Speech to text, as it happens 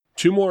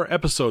2 more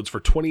episodes for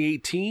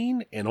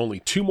 2018 and only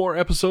 2 more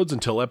episodes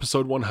until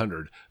episode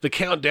 100. The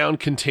countdown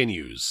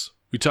continues.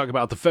 We talk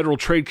about the Federal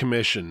Trade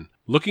Commission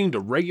looking to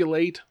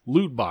regulate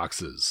loot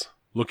boxes.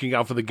 Looking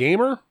out for the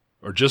gamer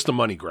or just a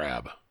money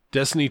grab?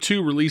 Destiny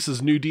 2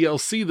 releases new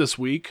DLC this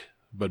week,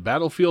 but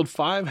Battlefield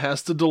 5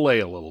 has to delay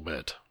a little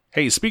bit.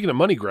 Hey, speaking of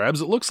money grabs,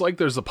 it looks like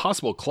there's a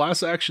possible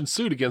class action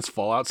suit against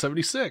Fallout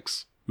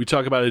 76. We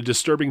talk about a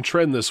disturbing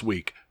trend this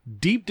week.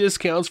 Deep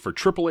discounts for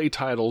AAA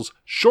titles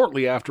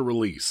shortly after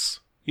release.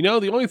 You know,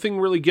 the only thing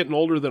really getting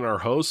older than our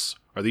hosts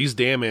are these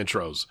damn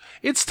intros.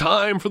 It's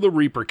time for the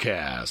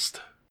Reapercast.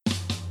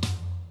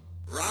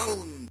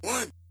 Round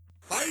 1,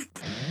 fight!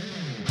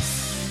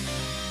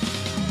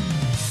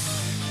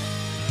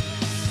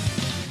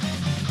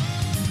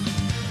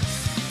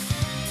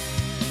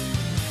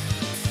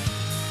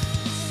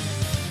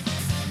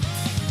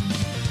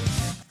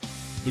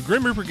 The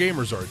Grim Reaper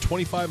Gamers are a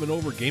 25 and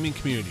over gaming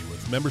community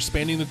with members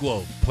spanning the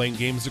globe, playing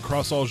games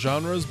across all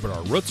genres, but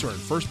our roots are in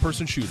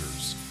first-person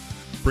shooters.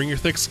 Bring your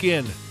thick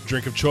skin,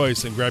 drink of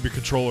choice, and grab your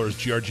controllers.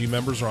 GRG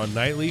members are on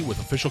nightly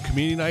with official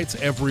community nights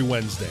every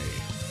Wednesday.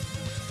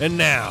 And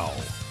now,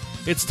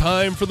 it's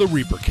time for the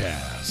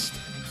Reapercast.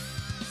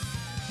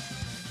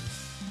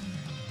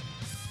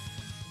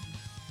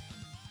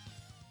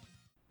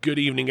 Good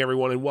evening,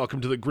 everyone, and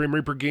welcome to the Grim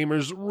Reaper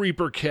Gamers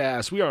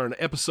Reapercast. We are on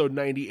episode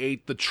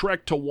 98. The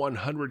trek to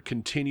 100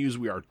 continues.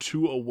 We are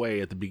 2 away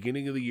at the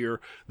beginning of the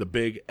year, the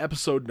big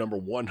episode number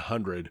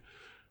 100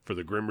 for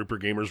the Grim Reaper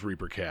Gamers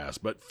Reapercast.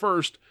 But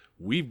first,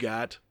 we've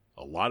got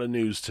a lot of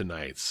news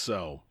tonight.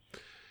 So,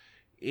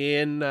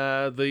 in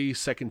the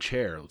second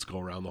chair, let's go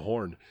around the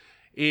horn,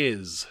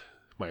 is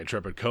my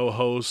intrepid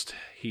co-host.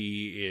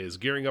 He is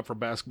gearing up for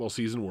basketball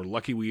season. We're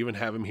lucky we even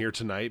have him here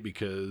tonight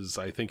because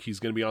I think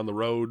he's going to be on the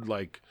road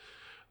like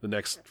the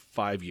next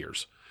 5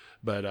 years.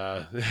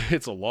 But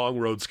it's a long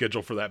road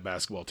schedule for that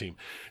basketball team.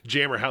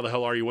 Jammer, how the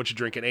hell are you? What you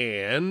drinking?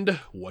 And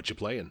what you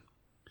playing?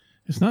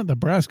 It's not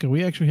Nebraska.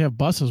 We actually have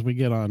buses we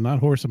get on, not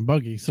horse and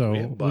buggy. So we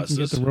can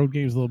get the road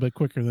games a little bit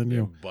quicker than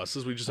you.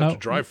 Buses? We just have to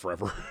drive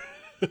forever.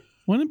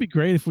 Wouldn't it be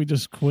great if we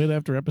just quit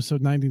after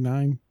episode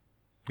 99?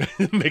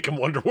 Make them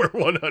wonder where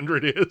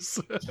 100 is.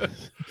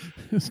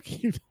 just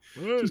keep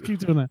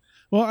doing that.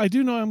 Well, I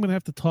do know I'm going to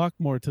have to talk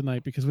more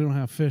tonight because we don't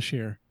have Fish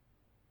here.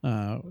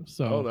 That's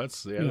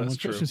that's when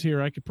true. Fish is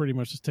here, I could pretty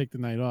much just take the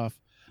night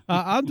off.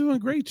 I'm doing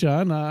great,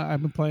 John.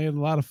 I've been playing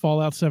a lot of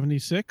Fallout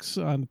 76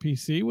 on the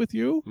PC with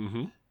you,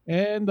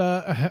 and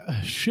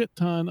a shit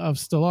ton of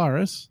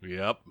Stellaris.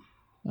 Yep.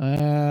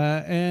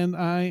 And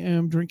I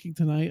am drinking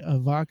tonight a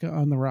vodka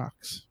on the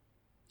rocks.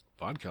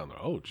 Vodka on the...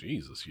 Oh,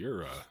 Jesus,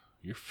 you're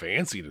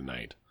fancy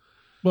tonight.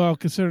 Well,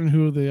 considering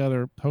who the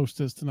other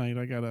host is tonight,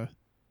 I gotta.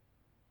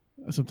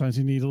 Sometimes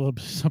you need a little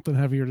bit something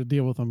heavier to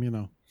deal with them, you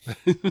know.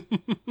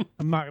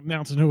 I'm not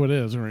announcing who it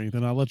is or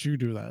anything. I'll let you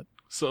do that.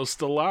 So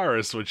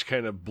Stellaris, which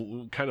kind of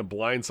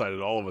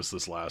blindsided all of us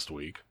this last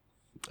week.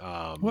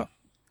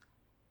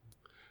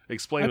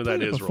 Explain what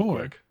that is real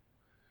quick.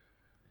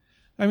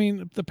 I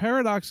mean, the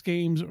Paradox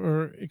games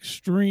are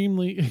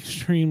extremely,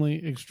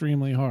 extremely,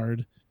 extremely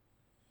hard.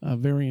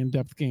 Very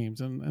in-depth games,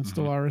 and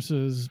Stellaris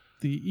is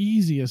the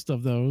easiest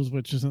of those,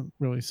 which isn't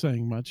really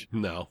saying much.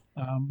 No.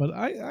 But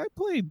I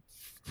played,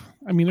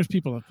 I mean, there's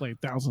people that played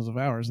thousands of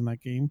hours in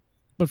that game.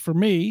 But for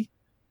me,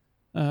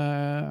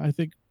 I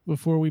think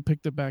before we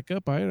picked it back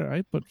up,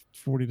 I put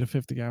 40 to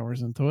 50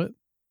 hours into it.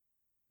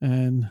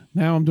 And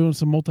now I'm doing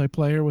some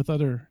multiplayer with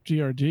other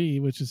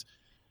GRG, which is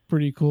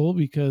pretty cool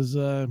because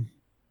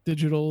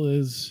Digital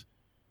is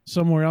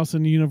somewhere else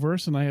in the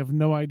universe, and I have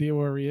no idea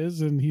where he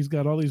is, and he's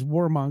got all these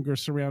warmongers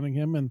surrounding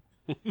him, and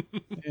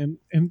and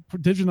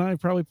Dig and I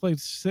probably played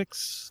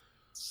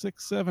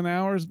 7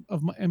 hours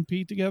of my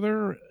MP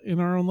together in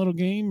our own little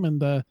game,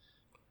 and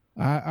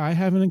I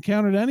haven't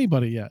encountered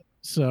anybody yet,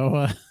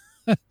 so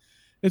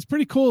it's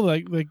pretty cool.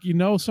 Like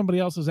somebody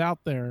else is out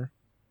there,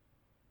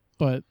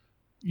 but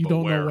you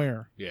don't know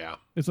where. Yeah,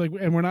 it's like,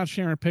 and we're not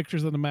sharing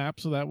pictures of the map,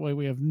 so that way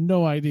we have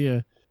no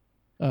idea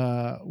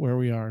where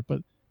we are,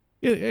 but.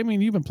 I mean,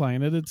 you've been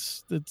playing it.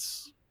 It's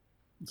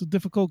a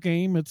difficult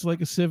game. It's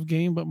like a Civ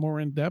game, but more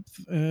in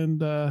depth.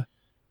 And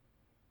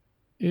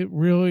it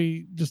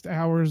really just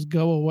hours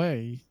go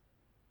away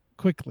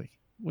quickly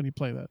when you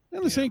play that.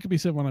 And the same could be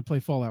said when I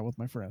play Fallout with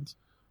my friends.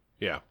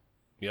 Yeah.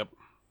 Yep.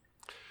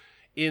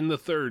 In the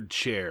third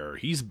chair,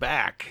 he's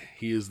back.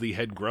 He is the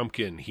head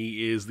Grumpkin.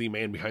 He is the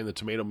man behind the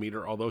tomato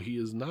meter, although he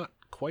is not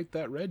quite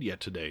that red yet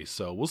today.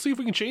 So we'll see if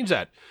we can change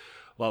that.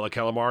 Lala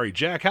Calamari.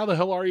 Jack, how the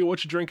hell are you?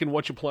 What you drinking?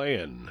 What you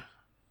playing?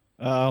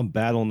 I'm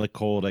battling the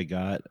cold I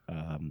got.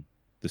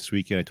 This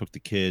weekend I took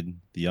the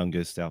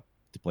youngest, out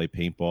to play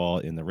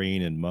paintball in the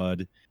rain and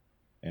mud.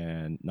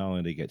 And not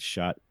only did he get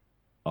shot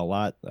a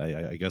lot,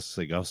 I guess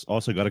I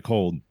also got a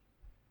cold.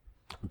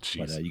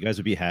 Jeez. But you guys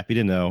would be happy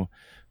to know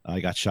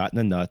I got shot in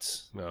the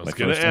nuts. I was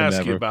going to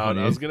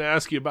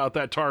ask you about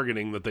that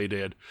targeting that they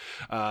did.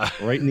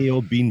 Right in the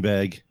old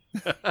beanbag.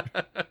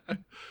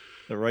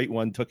 The right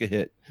one took a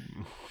hit.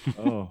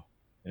 Oh,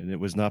 and it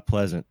was not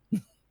pleasant.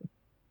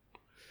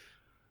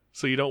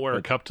 So you don't wear a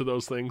But- cup to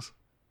those things?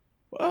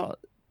 Well,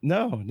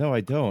 no,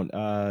 I don't.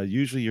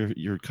 Usually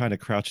you're kind of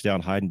crouched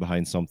down, hiding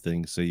behind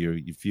something, so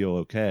you feel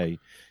okay,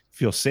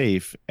 feel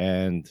safe,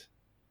 and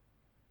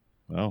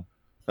well,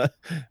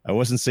 I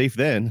wasn't safe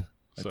then.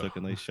 I So- took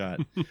a nice shot.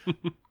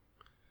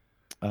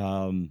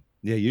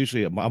 Yeah,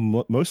 usually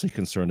I'm mostly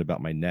concerned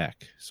about my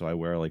neck, so I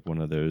wear like one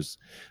of those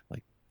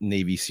like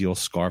Navy SEAL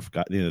scarf,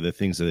 the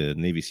things that the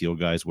Navy SEAL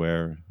guys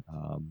wear,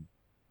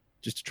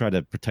 just to try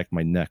to protect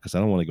my neck because I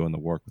don't want to go into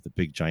work with a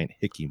big giant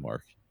hickey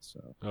mark.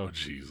 So Oh,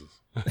 Jesus.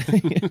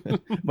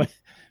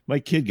 my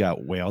kid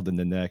got whaled in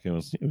the neck, and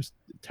it was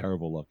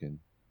terrible looking.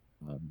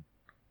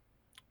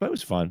 But it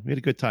was fun. We had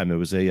a good time. It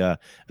was a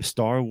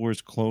Star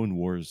Wars Clone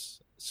Wars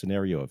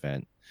scenario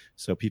event.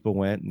 So people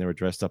went and they were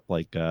dressed up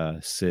like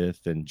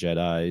Sith and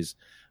Jedis,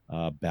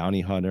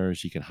 bounty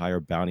hunters. You can hire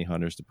bounty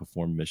hunters to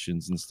perform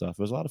missions and stuff.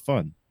 It was a lot of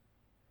fun.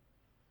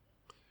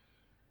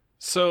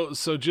 So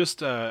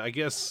just, I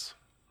guess,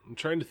 I'm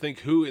trying to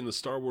think who in the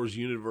Star Wars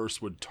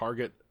universe would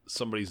target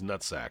somebody's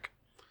nutsack.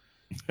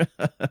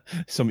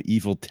 Some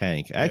evil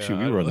tank. Actually,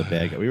 Yeah, we I were on the don't-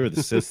 bad guy. We were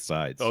the Sith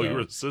side. Oh, so you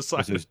were the Sith it side?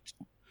 was just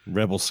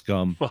rebel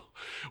scum.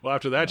 Well,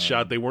 after that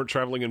shot, they weren't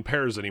traveling in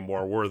pairs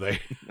anymore, were they?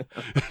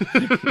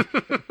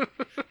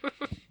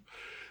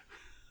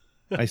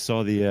 I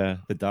saw the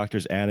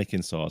doctor's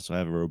Anakin saw, so I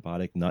have a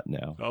robotic nut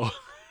now. Oh,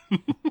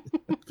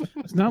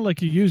 It's not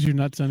like you use your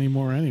nuts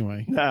anymore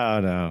anyway.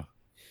 No.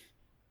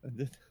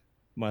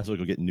 Might as well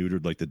go get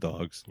neutered like the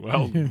dogs.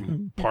 well,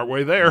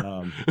 partway there.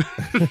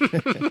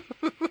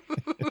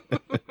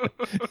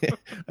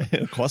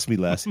 It cost me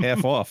less,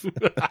 half off.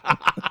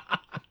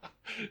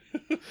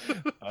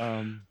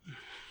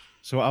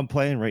 So I'm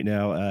playing right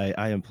now.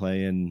 I am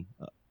playing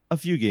a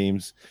few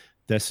games.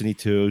 Destiny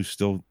 2,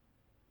 still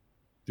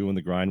doing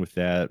the grind with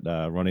that,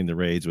 running the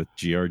raids with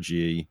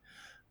GRG,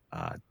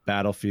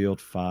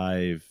 Battlefield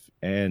 5,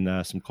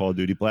 and some Call of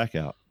Duty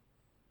Blackout.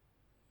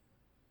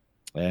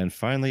 And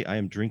finally, I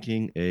am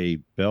drinking a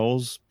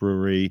Bell's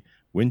Brewery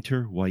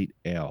Winter White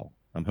Ale.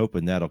 I'm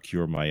hoping that'll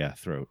cure my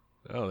throat.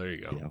 Oh, there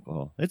you go. The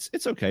alcohol.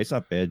 It's okay. It's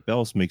not bad.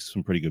 Bell's makes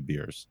some pretty good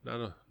beers.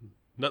 Nothing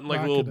like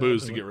a Rock little it out,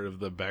 booze to do get it. rid of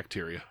the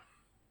bacteria.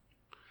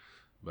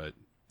 But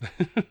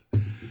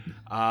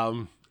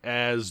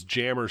as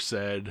Jammer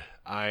said,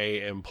 I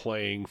am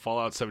playing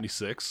Fallout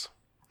 76,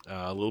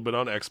 a little bit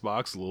on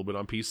Xbox, a little bit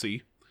on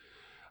PC.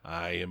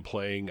 I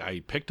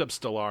picked up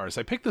Stellaris.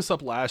 I picked this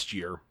up last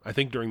year, I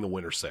think during the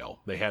winter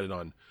sale. They had it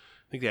on,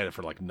 I think they had it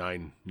for like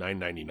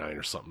 $9.99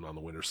 or something on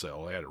the winter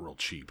sale. They had it real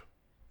cheap.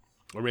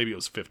 Or maybe it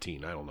was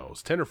 15, I don't know. It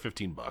was 10 or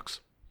 15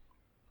 bucks.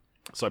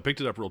 So I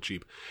picked it up real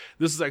cheap.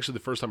 This is actually the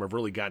first time I've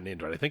really gotten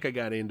into it. I think I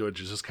got into it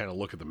to just kind of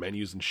look at the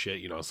menus and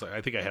shit, so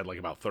I think I had like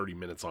about 30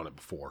 minutes on it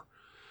before.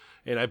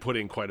 And I put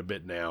in quite a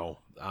bit now.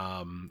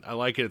 I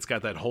like it. It's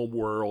got that home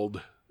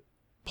world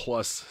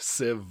plus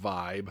Civ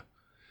vibe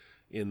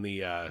in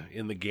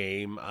the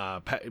game.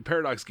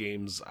 Paradox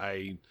Games,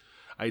 I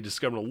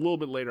discovered a little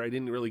bit later. I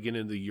didn't really get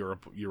into the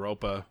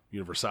Europa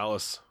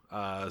Universalis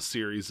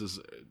series as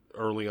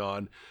early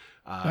on.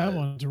 That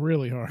one's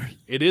really hard.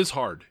 It is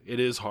hard.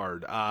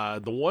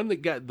 The one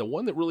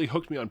that really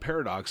hooked me on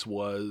Paradox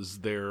was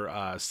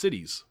their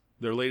Cities,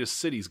 their latest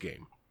Cities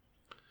game.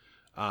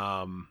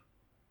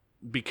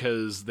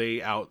 Because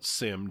they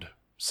out-simmed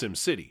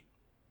SimCity.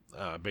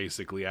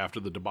 Basically, after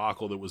the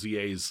debacle that was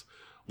EA's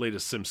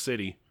latest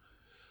SimCity,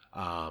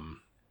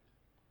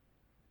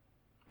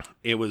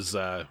 it was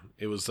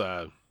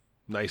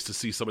nice to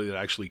see somebody that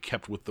actually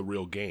kept with the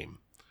real game.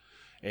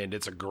 And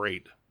it's a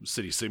great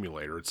city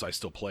simulator. I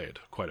still play it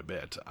quite a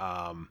bit.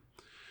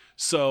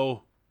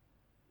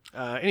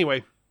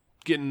 Anyway,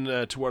 getting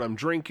to what I'm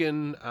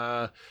drinking,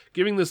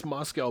 giving this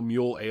Moscow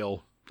Mule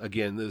Ale,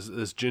 again,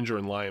 this ginger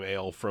and lime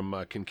ale from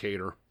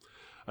Kincaidor,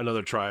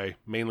 another try,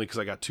 mainly because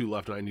I got 2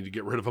 left and I need to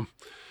get rid of them.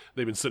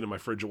 They've been sitting in my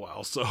fridge a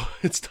while, so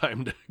it's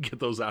time to get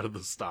those out of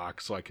the stock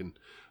so I can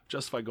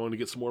justify going to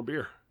get some more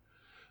beer.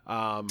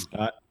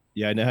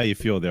 Yeah, I know how you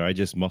feel there. I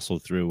just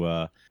muscled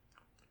through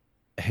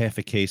half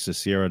a case of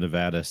Sierra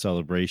Nevada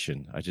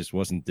Celebration. I just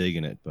wasn't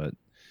digging it, but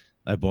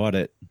I bought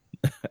it.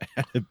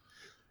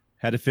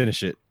 Had to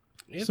finish it.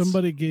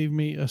 Somebody gave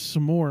me a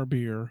s'more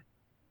beer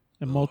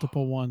and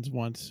multiple ones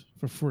once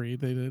for free.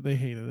 They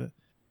hated it,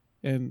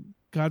 and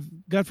God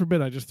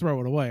forbid I just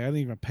throw it away. I didn't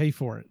even pay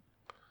for it,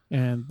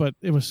 but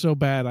it was so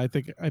bad. I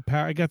think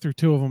I got through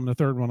 2 of them. The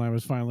third one I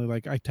was finally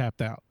like I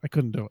tapped out. I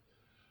couldn't do it.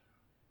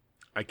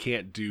 I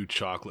can't do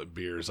chocolate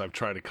beers. I've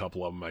tried a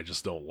couple of them. I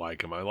just don't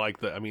like them. I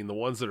like the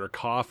ones that are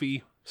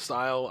coffee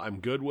style, I'm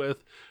good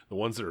with. The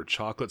ones that are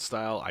chocolate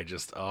style,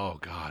 oh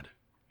God.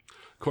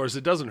 Of course,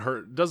 it doesn't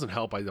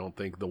help, I don't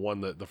think.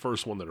 The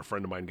first one that a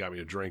friend of mine got me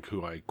to drink,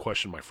 who I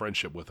questioned my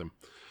friendship with him,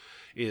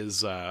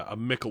 is a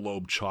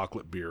Michelob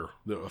chocolate beer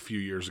a few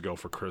years ago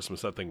for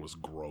Christmas. That thing was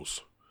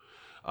gross.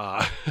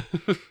 That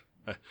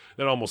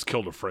almost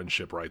killed a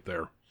friendship right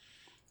there.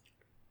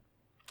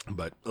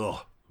 But,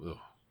 ugh.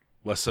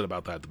 Less said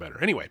about that, the better.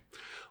 Anyway,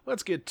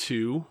 let's get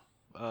to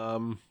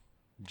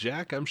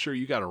Jack. I'm sure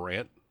you got a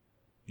rant.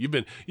 You've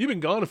been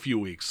gone a few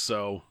weeks,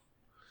 so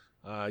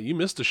You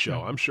missed a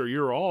show. I'm sure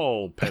you're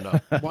all pent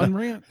up. One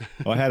rant.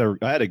 Well,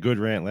 I had a good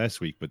rant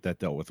last week, but that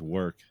dealt with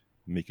work,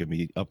 making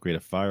me upgrade a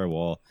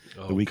firewall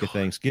the week of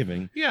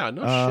Thanksgiving. Yeah,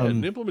 no shit.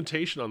 An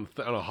implementation on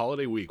a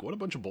holiday week. What a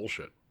bunch of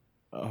bullshit.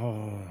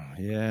 Oh,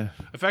 yeah.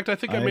 In fact, I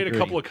think I made agree.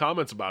 a couple of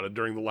comments about it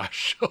during the last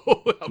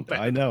show.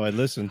 I know. I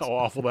listened. How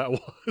awful that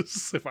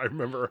was, if I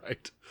remember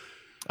right.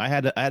 I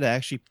had to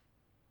actually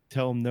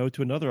tell them no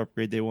to another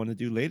upgrade they want to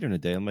do later in the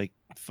day. I'm like,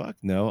 fuck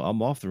no,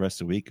 I'm off the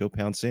rest of the week. Go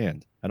pound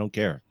sand. I don't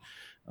care.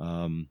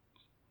 Yeah.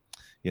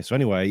 So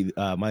anyway,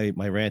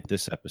 my rant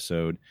this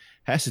episode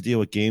has to deal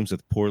with games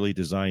with poorly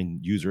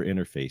designed user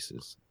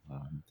interfaces.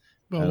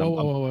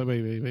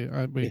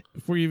 Wait.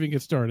 Before you even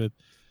get started,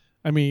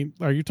 I mean,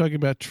 are you talking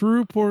about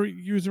true poor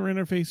user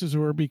interfaces,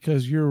 or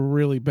because you're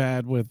really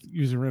bad with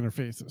user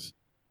interfaces?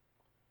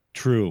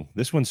 True.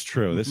 This one's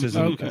true. This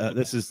isn't. Okay.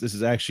 This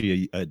is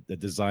actually a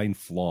design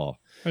flaw.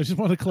 I just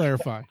want to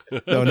clarify.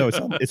 No,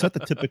 it's not the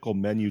typical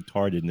menu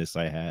tardedness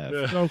I have.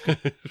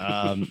 Okay.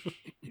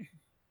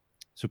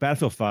 So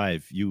Battlefield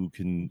 5, you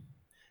can,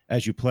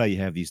 as you play, you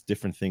have these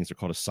different things. They're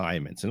called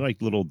assignments, and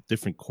like little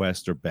different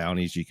quests or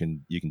bounties you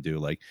can do,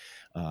 like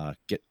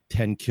get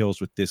 10 kills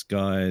with this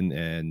gun,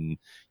 and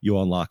you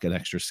unlock an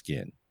extra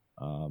skin,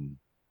 or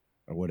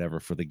whatever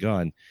for the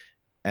gun.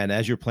 And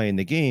as you're playing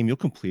the game, you'll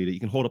complete it. You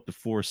can hold up to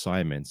 4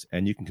 assignments,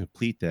 and you can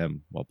complete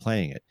them while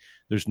playing it.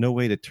 There's no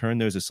way to turn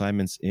those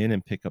assignments in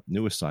and pick up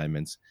new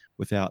assignments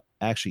without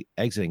actually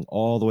exiting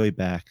all the way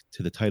back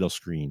to the title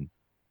screen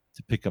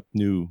to pick up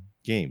new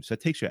games. So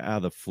that takes you out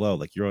of the flow.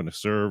 Like you're on a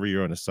server,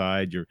 you're on a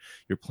side, you're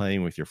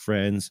playing with your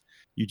friends.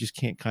 You just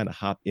can't kind of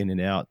hop in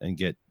and out and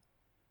get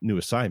new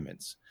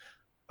assignments.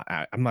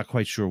 I'm not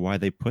quite sure why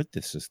they put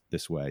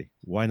this way.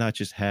 Why not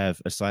just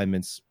have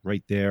assignments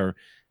right there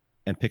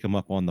and pick them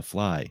up on the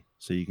fly?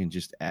 So you can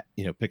just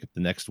pick up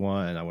the next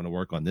one. And I want to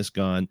work on this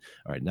gun.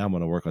 All right, now I'm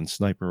going to work on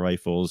sniper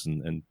rifles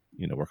and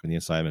work on the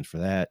assignment for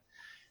that.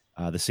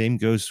 The same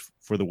goes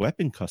for the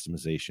weapon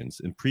customizations.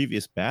 In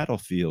previous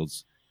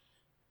Battlefields,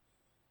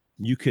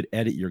 you could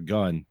edit your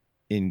gun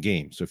in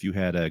game. So if you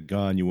had a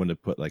gun, you wanted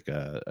to put like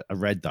a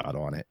red dot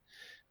on it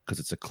because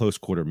it's a close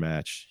quarter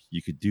match,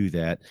 you could do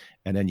that.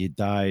 And then you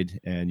died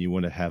and you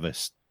want to have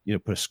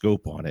put a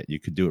scope on it. You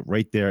could do it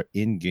right there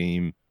in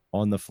game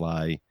on the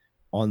fly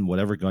on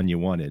whatever gun you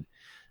wanted.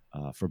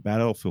 For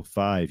Battlefield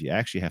 5, you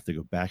actually have to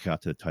go back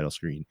out to the title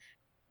screen,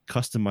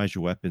 customize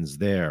your weapons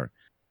there,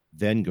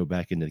 then go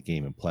back into the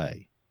game and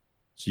play.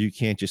 So you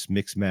can't just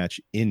mix match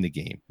in the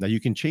game. Now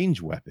you can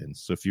change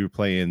weapons. So if you're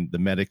playing the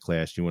medic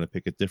class, you want to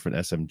pick a different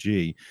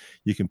SMG,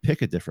 you can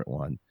pick a different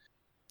one.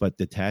 But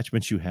the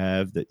attachments you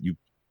have that you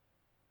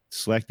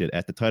selected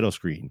at the title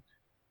screen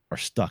are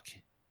stuck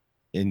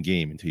in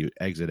game until you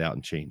exit out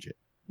and change it.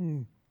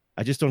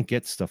 I just don't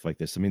get stuff like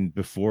this. I mean,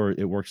 before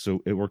it worked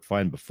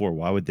fine before.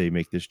 Why would they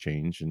make this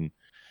change? And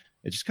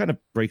it just kind of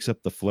breaks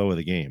up the flow of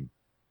the game.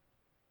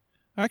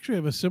 I actually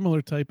have a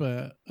similar type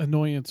of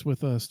annoyance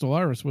with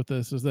Stellaris with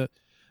this, is that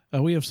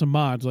we have some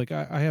mods. Like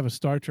I have a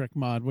Star Trek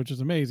mod, which is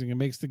amazing. It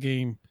makes the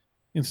game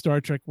in Star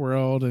Trek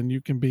world, and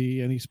you can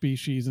be any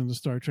species in the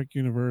Star Trek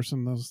universe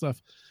and those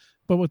stuff.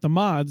 But with the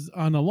mods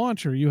on the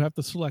launcher, you have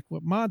to select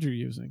what mod you're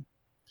using.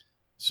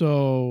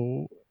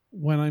 So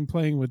when I'm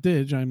playing with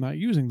Dig, I'm not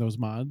using those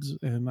mods,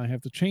 and I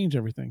have to change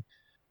everything.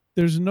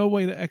 There's no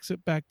way to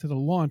exit back to the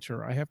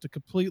launcher. I have to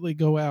completely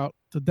go out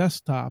to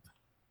desktop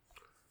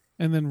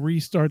and then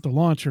restart the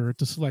launcher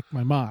to select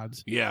my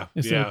mods. Yeah.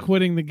 Instead of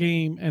quitting the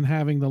game and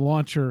having the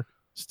launcher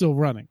still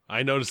running.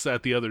 I noticed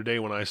that the other day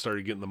when I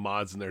started getting the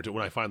mods in there too,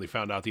 when I finally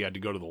found out that you had to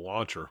go to the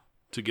launcher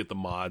to get the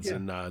mods,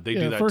 and they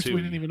do that first too.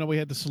 We didn't even know we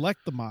had to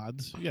select the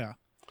mods. Yeah.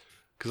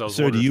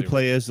 So do you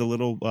play as the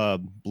little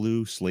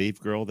blue slave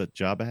girl that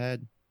Jabba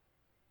had?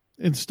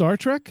 In Star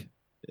Trek?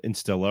 In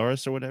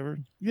Stellaris or whatever?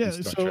 Yeah,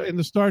 in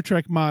the Star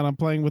Trek mod, I'm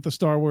playing with the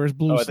Star Wars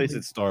blue. I think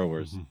it's Star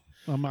Wars.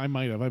 I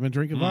might have. I've been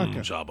drinking vodka.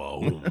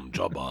 Jabba,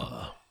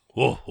 Jabba.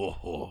 Oh, oh,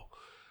 oh.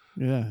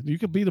 Yeah, you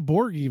could be the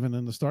Borg even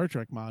in the Star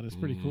Trek mod. It's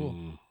pretty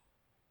cool.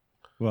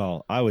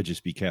 Well, I would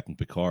just be Captain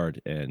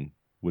Picard and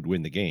would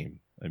win the game.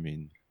 I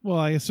mean... Well,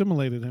 I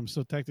assimilated him,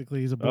 so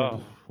technically he's a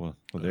Borg. Oh, well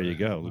there you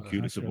go.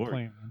 Lucutus a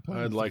Borg.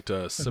 I'd like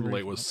to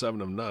assimilate with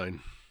 7 of 9.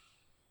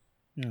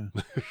 Yeah.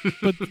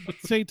 But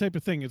same type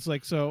of thing. It's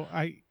like,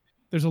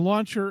 there's a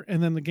launcher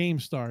and then the game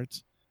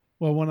starts.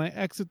 Well, when I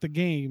exit the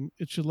game,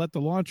 it should let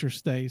the launcher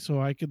stay, so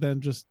I could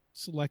then just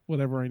select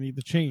whatever I need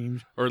to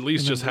change, or at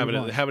least just have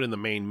it in the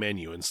main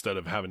menu instead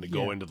of having to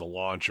go into the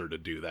launcher to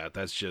do that.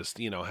 That's just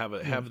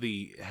have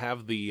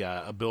the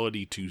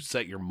ability to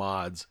set your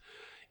mods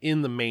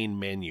in the main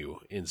menu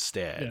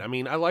instead. Yeah. I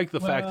mean, I like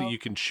the fact that you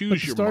can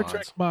choose your Star mods.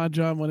 Trek mod,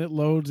 John, when it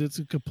loads, it's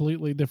a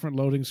completely different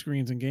loading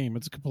screens in game.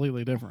 It's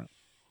completely different.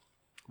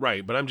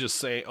 Right, but I'm just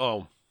saying.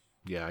 Oh,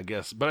 yeah, I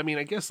guess. But I mean,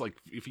 I guess like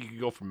if you could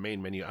go from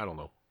main menu, I don't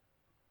know.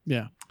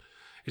 Yeah,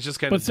 it's just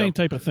kind of same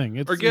type of thing.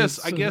 I guess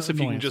if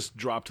you can just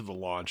drop to the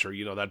launcher,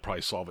 that'd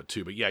probably solve it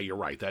too. But yeah, you're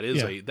right.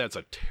 That's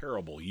a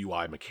terrible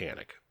UI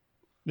mechanic.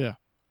 Yeah,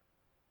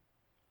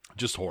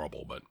 just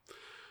horrible. But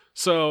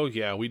so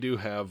yeah, we do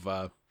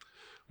have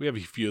We have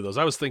a few of those.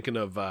 I was thinking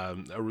of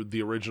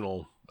the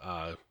original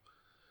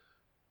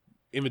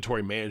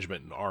inventory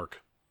management in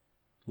Arc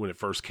when it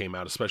first came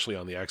out, especially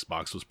on the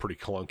Xbox, was pretty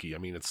clunky. I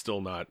mean, it's still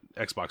not,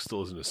 Xbox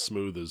still isn't as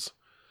smooth as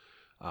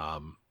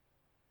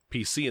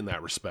PC in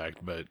that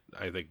respect, but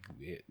I think,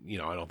 I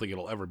don't think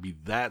it'll ever be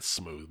that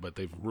smooth, but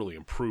they've really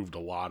improved a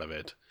lot of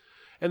it.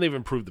 And they've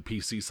improved the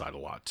PC side a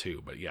lot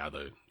too. But yeah,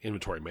 the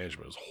inventory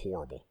management was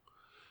horrible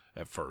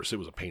at first. It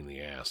was a pain in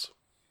the ass.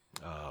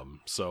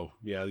 So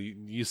yeah,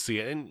 you see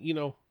it, and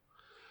UI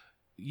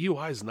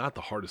is not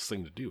the hardest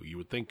thing to do. You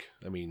would think,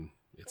 I mean,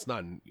 it's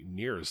not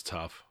near as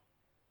tough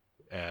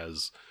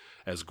as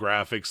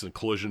graphics and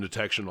collision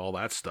detection, all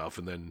that stuff,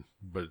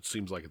 but it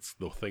seems like it's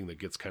the thing that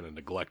gets kind of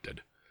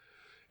neglected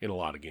in a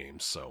lot of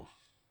games. So,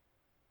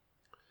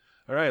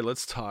 all right,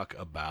 let's talk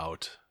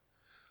about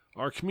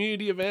our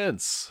community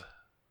events.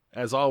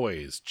 As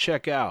always,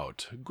 check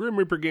out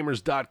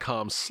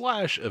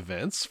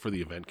grimreapergamers.com/events for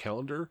the event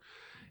calendar.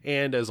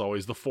 And as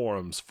always, the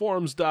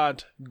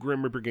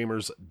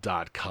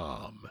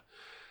forums.grimreapergamers.com.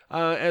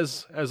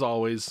 As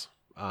always,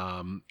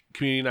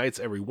 community nights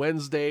every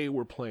Wednesday.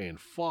 We're playing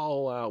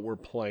Fallout. We're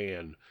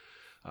playing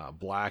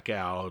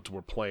Blackout.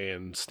 We're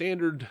playing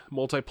standard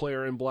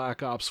multiplayer in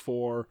Black Ops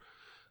 4.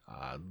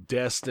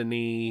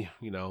 Destiny,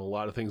 a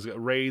lot of things.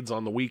 Raids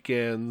on the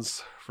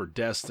weekends for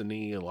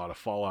Destiny. A lot of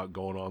Fallout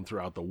going on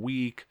throughout the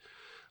week.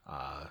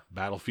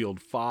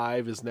 Battlefield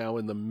 5 is now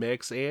in the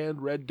mix,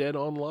 and Red Dead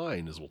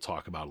Online, as we'll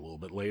talk about a little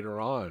bit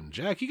later on.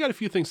 Jack, you got a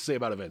few things to say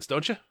about events,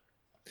 don't you?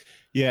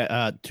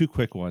 Yeah, two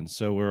quick ones.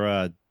 So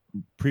we're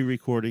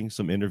pre-recording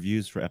some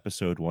interviews for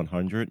episode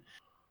 100.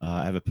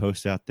 I have a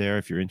post out there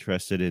if you're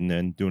interested in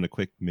then doing a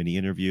quick mini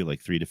interview, like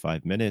 3 to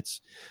 5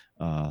 minutes.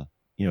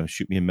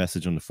 Shoot me a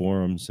message on the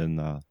forums, and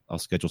I'll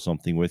schedule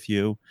something with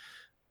you.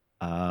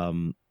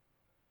 And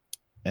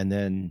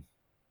then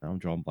I'm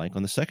drawing blank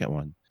on the second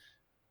one.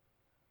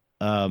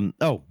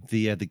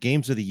 The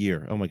games of the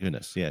year. Oh my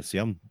goodness. Yeah. See,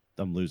 I'm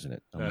losing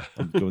it.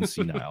 I'm going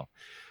senile.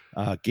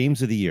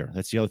 Games of the year.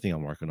 That's the other thing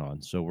I'm working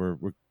on. So we're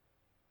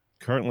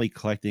currently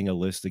collecting a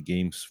list of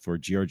games for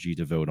GRG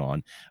to vote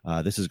on.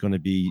 This is going to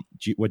be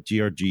what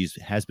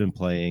GRG has been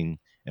playing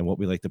and what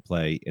we like to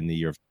play in the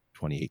year of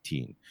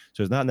 2018.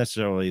 So it's not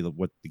necessarily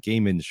what the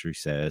game industry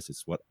says.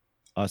 It's what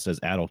us as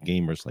adult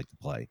gamers like to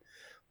play.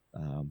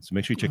 So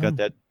make sure you check out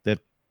that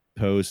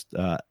post.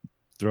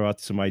 Throw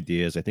out some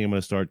ideas. I think I'm going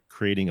to start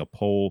creating a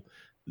poll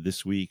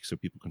this week so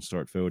people can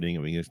start voting,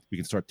 and we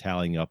can start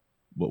tallying up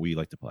what we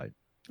like to play.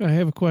 I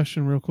have a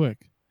question real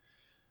quick.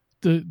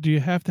 Do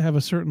you have to have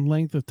a certain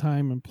length of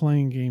time in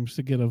playing games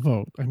to get a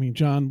vote? I mean,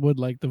 John would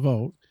like to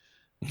vote,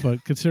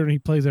 but considering he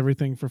plays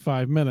everything for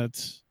 5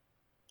 minutes.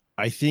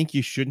 I think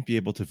you shouldn't be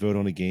able to vote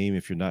on a game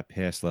if you're not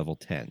past level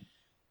 10.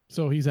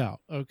 So he's out.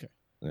 Okay.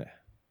 Yeah.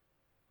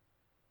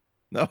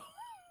 No.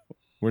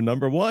 We're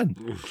number one.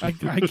 I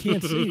can't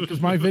see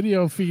because my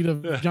video feed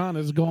of John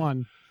is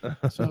gone.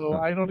 So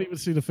I don't even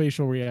see the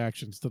facial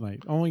reactions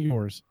tonight. Only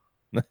yours.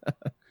 Good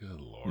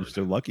Lord. You're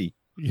so lucky.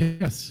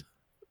 Yes.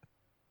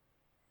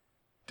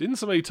 Didn't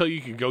somebody tell you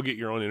can go get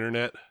your own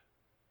internet?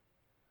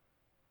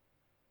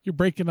 You're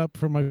breaking up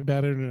from my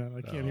bad internet.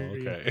 I can't hear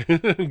you.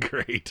 Okay.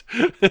 Great.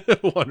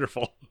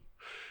 Wonderful.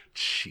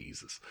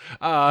 Jesus.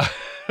 Why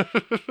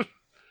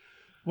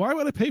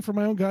would I pay for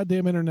my own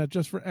goddamn internet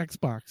just for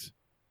Xbox?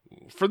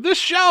 For this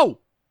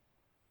show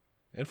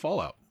and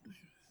Fallout.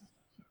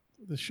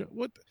 The show.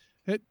 What?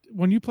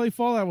 When you play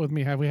Fallout with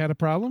me, have we had a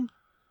problem?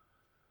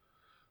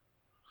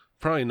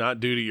 Probably not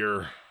due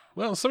to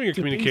some of your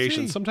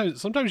communication. PC.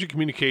 Sometimes your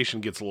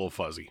communication gets a little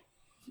fuzzy.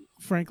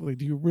 Frankly,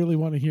 do you really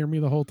want to hear me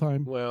the whole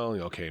time? Well,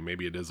 okay,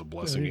 maybe it is a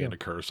blessing and a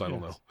curse. I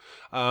don't know.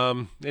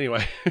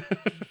 Anyway.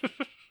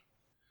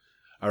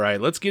 All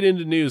right, let's get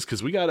into news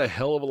because we got a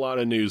hell of a lot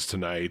of news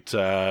tonight.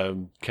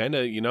 Kind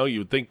of, you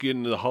would think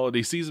in the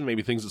holiday season,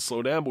 maybe things would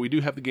slow down, but we do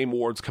have the Game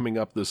Awards coming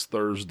up this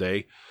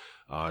Thursday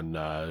on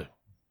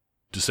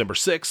December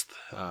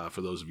 6th,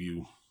 for those of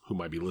you who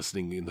might be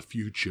listening in the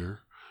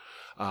future.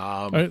 Do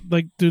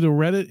the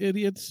Reddit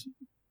idiots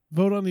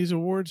vote on these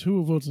awards?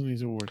 Who votes on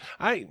these awards?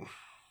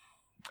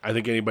 I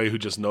think anybody who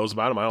just knows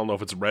about them. I don't know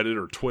if it's Reddit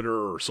or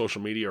Twitter or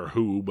social media or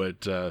who,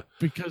 but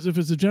because if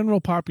it's a general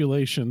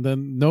population,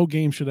 then no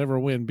game should ever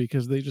win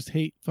because they just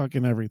hate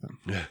fucking everything.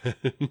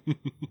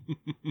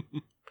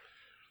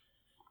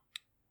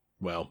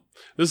 Well,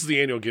 this is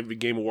the annual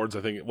Game Awards.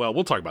 I think. Well,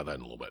 we'll talk about that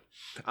in a little bit.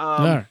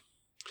 Right.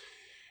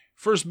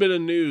 First bit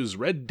of news: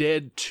 Red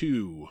Dead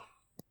 2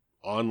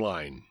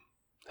 Online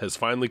has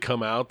finally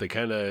come out. They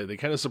kind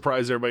of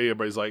surprised everybody.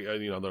 Everybody's like,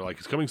 they're like,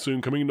 it's coming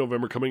soon, coming in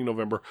November.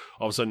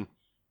 All of a sudden,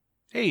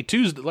 hey,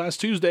 last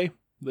Tuesday,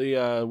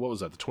 the what was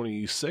that, the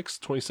 26th,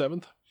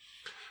 27th?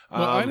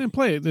 Well, I didn't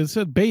play it. It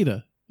said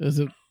beta. Is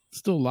it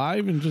still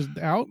live and just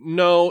out?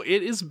 No,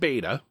 it is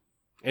beta,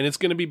 and it's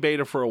going to be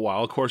beta for a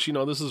while. Of course,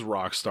 this is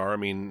Rockstar. I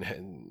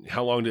mean,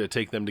 how long did it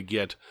take them to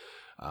get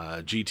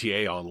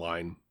GTA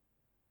Online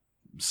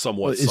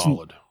somewhat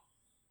solid?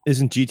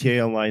 Isn't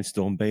GTA Online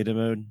still in beta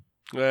mode?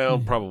 Well,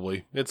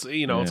 probably. It's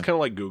it's kind of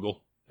like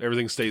Google.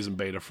 Everything stays in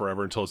beta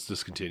forever until it's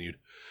discontinued.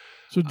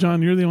 So,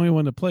 John, you're the only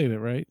one that played it,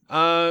 right?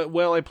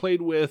 Well, I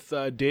played with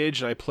Dig,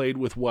 and I played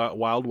with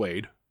Wild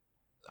Wade.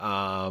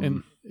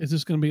 And is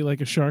this going to be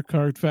like a Shark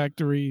Card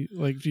Factory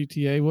like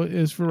GTA what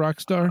is for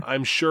Rockstar?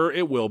 I'm sure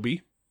it will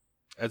be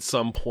at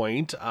some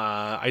point.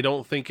 I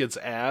don't think it's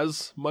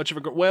as much of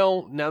a...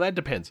 Well, now that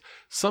depends.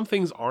 Some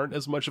things aren't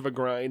as much of a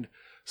grind.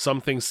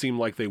 Some things seem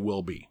like they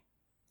will be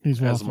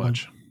as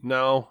much.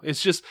 No,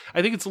 it's just...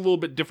 I think it's a little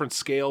bit different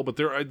scale, but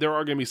there are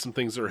going to be some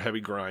things that are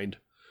heavy grind,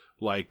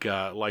 like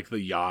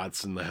the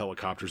yachts and the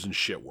helicopters and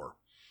shit were.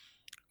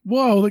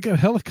 Whoa, they got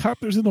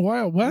helicopters in the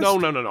Wild West? No.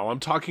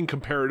 I'm talking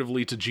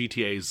comparatively to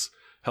GTA's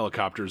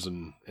helicopters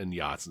and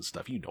yachts and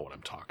stuff. You know what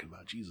I'm talking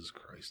about. Jesus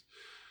Christ.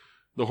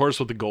 The horse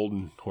with the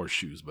golden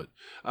horseshoes. But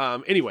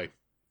anyway,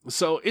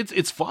 so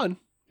it's fun.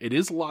 It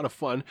is a lot of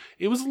fun.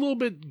 It was a little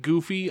bit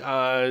goofy.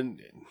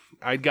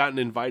 I'd gotten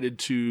invited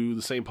to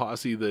the same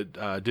posse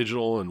that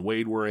Digital and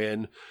Wade were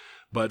in.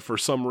 But for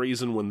some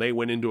reason, when they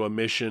went into a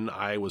mission,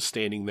 I was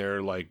standing there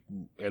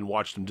and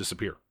watched them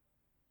disappear.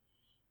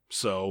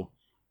 So...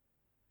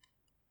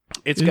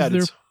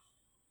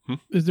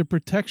 Is there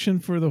protection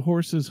for the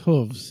horse's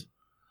hooves?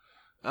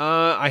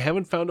 I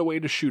haven't found a way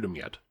to shoot them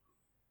yet.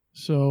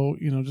 So,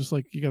 just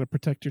like you got to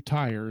protect your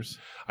tires.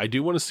 I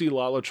do want to see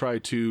Lala try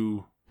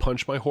to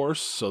punch my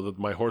horse so that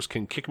my horse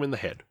can kick him in the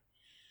head.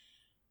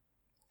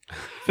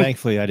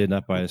 Thankfully, I did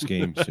not buy this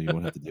game, so you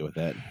won't have to deal with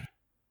that.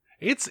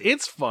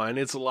 It's fun.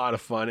 It's a lot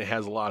of fun. It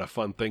has a lot of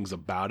fun things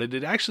about it.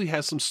 It actually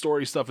has some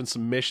story stuff and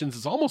some missions.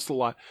 It's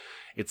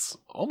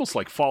almost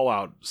like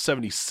Fallout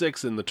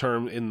 76 in the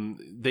term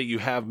in that you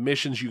have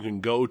missions you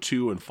can go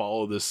to and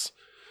follow these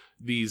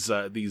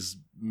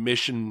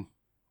mission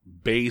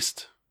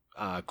based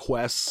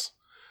quests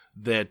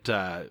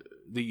that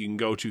you can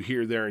go to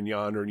here, there, and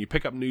yonder, and you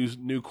pick up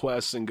new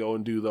quests and go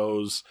and do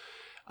those.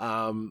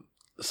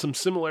 Some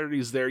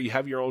similarities there. You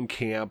have your own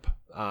camp,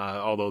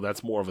 although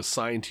that's more of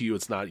assigned to you.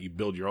 It's not you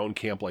build your own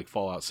camp like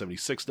Fallout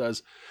 76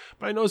 does.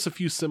 But I noticed a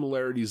few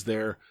similarities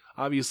there.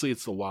 Obviously,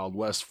 it's the Wild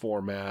West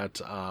format.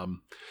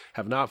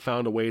 Have not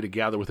found a way to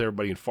gather with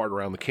everybody and fart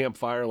around the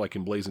campfire like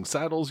in Blazing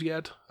Saddles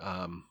yet.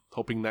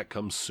 Hoping that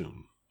comes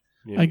soon.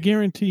 I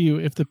guarantee you,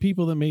 if the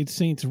people that made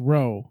Saints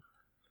Row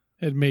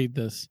had made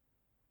this,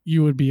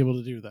 you would be able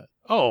to do that.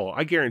 Oh,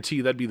 I guarantee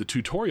you that'd be the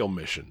tutorial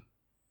mission.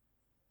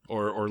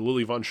 Or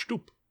Lily von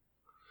Stoop.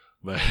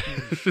 But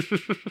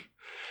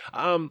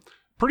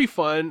pretty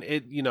fun.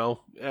 It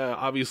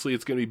obviously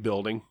it's going to be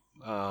building.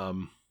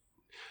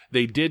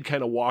 They did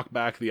kind of walk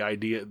back the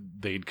idea.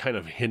 They'd kind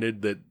of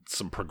hinted that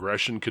some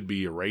progression could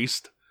be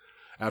erased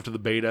after the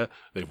beta.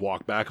 They've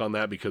walked back on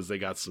that because they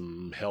got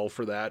some hell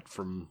for that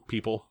from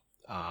people.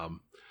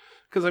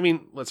 Because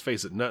let's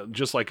face it,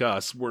 just like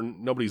us,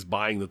 nobody's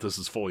buying that this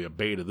is fully a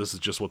beta. This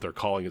is just what they're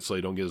calling it, so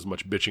they don't get as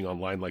much bitching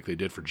online like they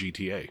did for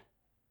GTA.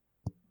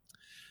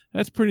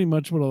 That's pretty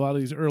much what a lot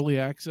of these early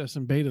access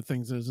and beta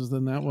things is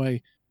then that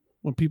way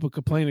when people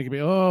complain, it can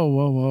be, oh,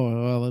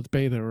 whoa, it's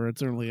beta or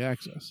it's early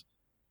access.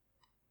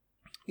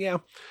 Yeah,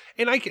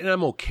 and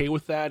I'm okay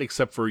with that,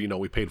 except for,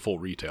 we paid full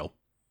retail.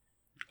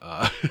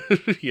 That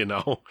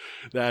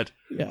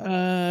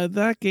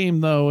game,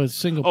 though, is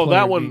single player. Oh,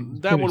 that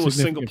one was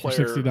single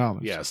player.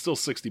 $60. Yeah, still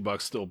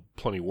 $60, still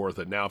plenty worth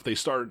it. Now, if they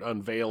start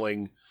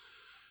unveiling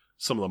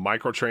some of the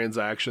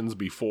microtransactions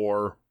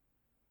before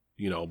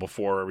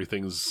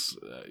everything's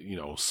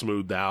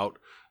smoothed out,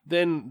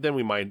 then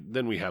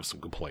we have some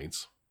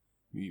complaints.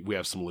 We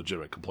have some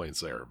legitimate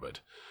complaints there,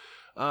 but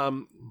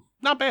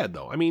not bad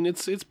though.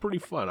 It's pretty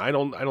fun. I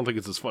don't think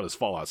it's as fun as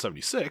Fallout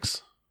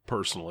 76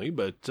 personally,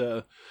 but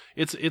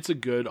it's a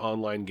good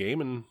online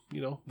game, and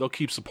they'll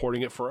keep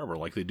supporting it forever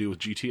like they do with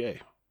GTA.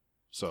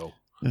 So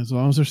as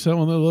long as they're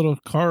selling the little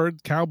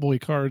cowboy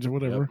cards or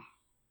whatever.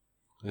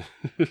 Yep.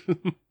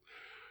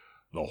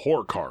 The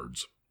whore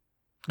cards.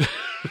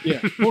 Yeah,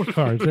 4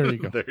 cards. There you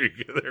go.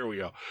 There we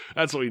go.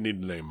 That's what we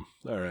need to name.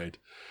 All right.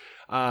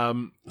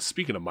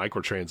 Speaking of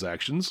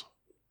microtransactions,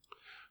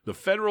 the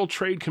Federal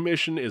Trade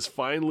Commission is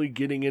finally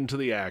getting into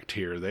the act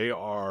here. They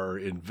are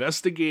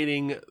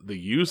investigating the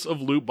use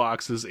of loot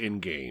boxes in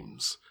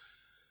games.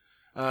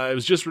 It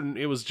was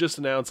just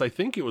announced. I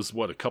think it was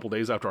a couple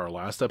days after our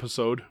last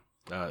episode.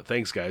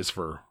 Thanks, guys,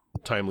 for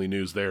timely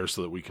news there,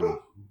 so that we can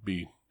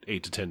be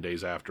 8 to 10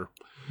 days after.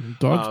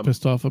 Dog's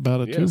pissed off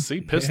about it too. Yeah,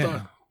 see, pissed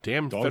off.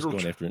 Damn, Dog's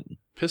going after it.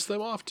 Pissed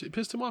him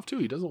off too.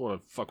 He doesn't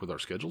want to fuck with our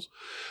schedules.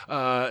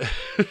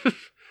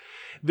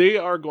 They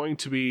are going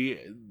to be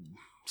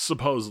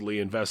supposedly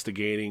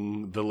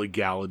investigating the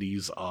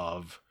legalities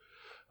of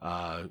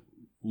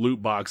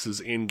loot boxes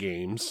in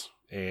games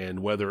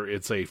and whether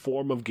it's a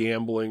form of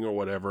gambling or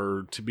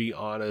whatever. To be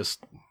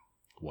honest,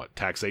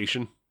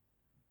 taxation?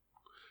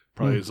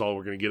 Probably is all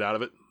we're going to get out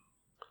of it.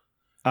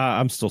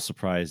 I'm still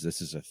surprised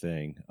this is a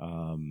thing.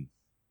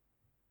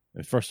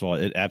 First of all,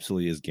 it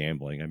absolutely is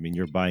gambling.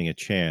 You're buying a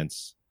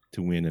chance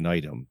to win an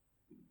item.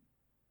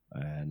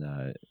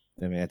 And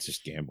that's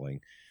just gambling.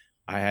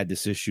 I had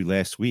this issue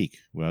last week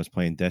when I was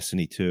playing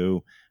Destiny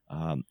 2.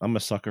 I'm a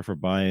sucker for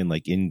buying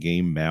like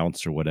in-game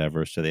mounts or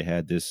whatever. So they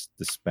had the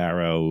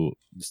Sparrow,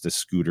 just the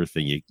scooter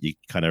thing you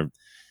kind of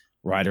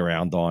ride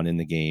around on in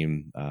the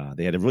game.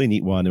 They had a really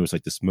neat one. It was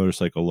like this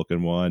motorcycle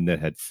looking one that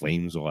had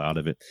flames all out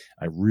of it.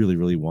 I really,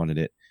 really wanted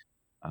it.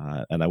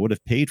 And I would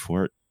have paid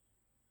for it,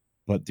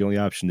 but the only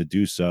option to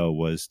do so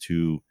was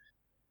to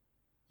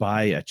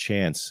buy a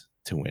chance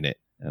to win it.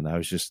 And I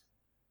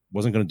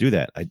wasn't going to do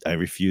that. I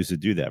refuse to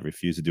do that. I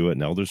refuse to do it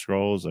in Elder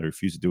Scrolls. I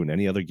refuse to do it in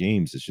any other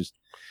games. It's just,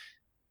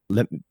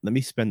 let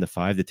me spend the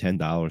 $5 to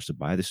 $10 to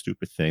buy the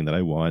stupid thing that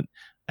I want.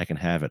 I can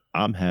have it.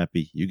 I'm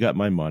happy. You got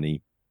my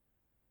money.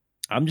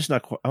 I'm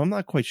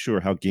not quite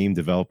sure how game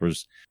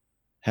developers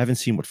haven't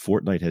seen what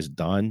Fortnite has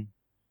done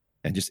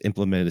and just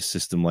implemented a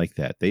system like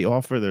that. They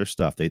offer their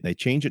stuff. They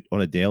change it on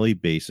a daily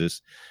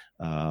basis,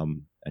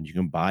 and you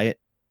can buy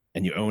it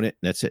and you own it.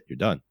 And that's it. You're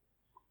done.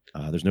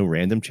 There's no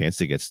random chance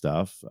to get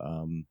stuff.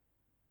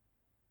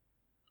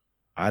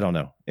 I don't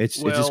know. It's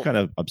just kind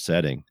of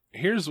upsetting.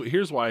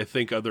 Here's why I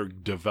think other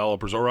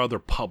developers or other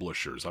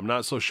publishers, I'm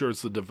not so sure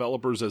it's the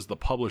developers as the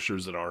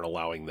publishers that aren't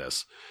allowing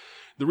this.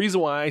 The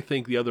reason why I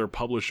think the other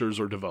publishers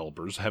or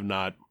developers have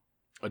not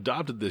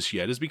adopted this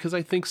yet is because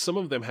I think some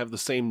of them have the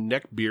same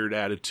neckbeard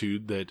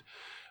attitude that,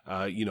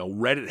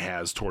 Reddit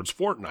has towards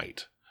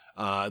Fortnite.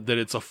 That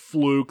it's a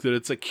fluke, that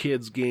it's a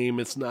kid's game,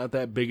 it's not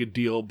that big a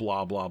deal,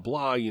 blah, blah,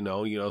 blah,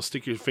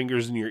 stick your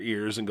fingers in your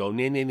ears and go,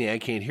 nah, I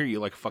can't hear you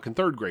like a fucking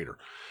third grader.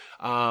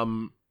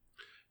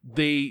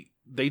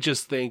 They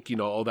just think,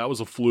 that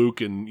was a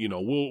fluke and,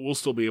 we'll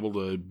still be able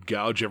to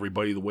gouge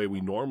everybody the way we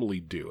normally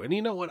do. And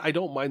you know what? I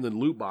don't mind the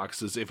loot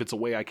boxes if it's a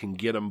way I can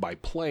get them by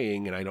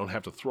playing and I don't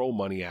have to throw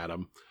money at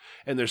them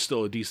and there's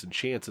still a decent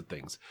chance at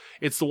things.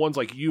 It's the ones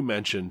like you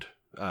mentioned,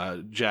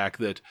 Jack,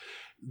 that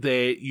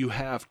you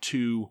have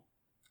to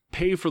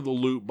pay for the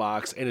loot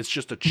box and it's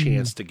just a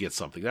chance to get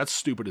something. That's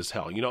stupid as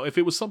hell. If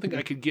it was something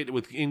I could get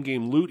with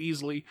in-game loot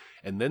easily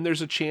and then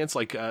there's a chance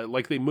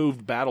like they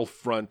moved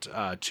Battlefront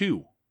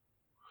 2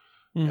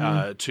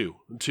 how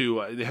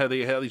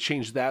they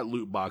changed that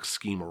loot box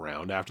scheme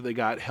around after they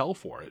got hell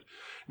for it.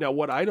 Now,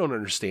 what I don't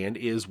understand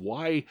is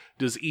why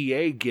does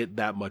EA get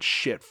that much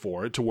shit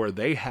for it to where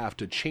they have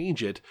to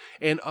change it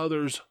and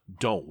others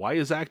don't? Why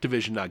is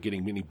Activision not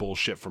getting any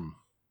bullshit from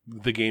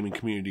the gaming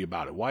community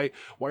about it? Why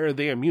are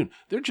they immune?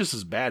 They're just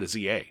as bad as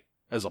EA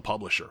as a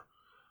publisher.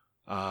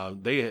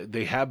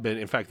 They have been.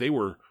 In fact, they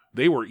were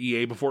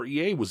EA before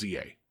EA was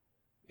EA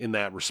in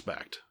that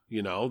respect.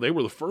 They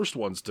were the first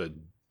ones to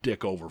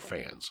dick over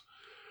fans.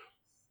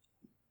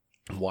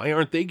 Why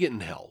aren't they getting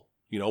hell?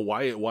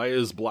 Why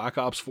is Black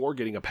Ops 4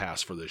 getting a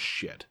pass for this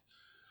shit?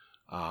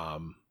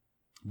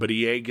 But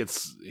EA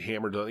gets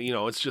hammered.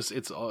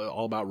 It's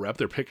all about rep.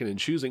 They're picking and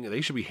choosing. They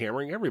should be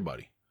hammering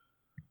everybody.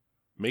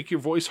 Make your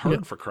voice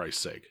heard, for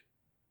Christ's sake.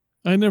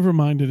 I never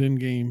minded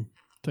in-game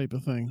type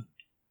of thing.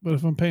 But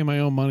if I'm paying my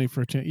own money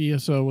for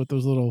ESO with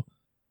those little,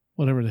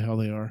 whatever the hell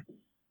they are,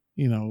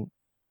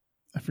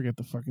 I forget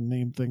the fucking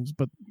name things,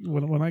 but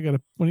when you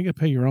gotta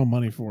pay your own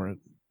money for it,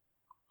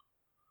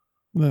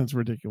 then it's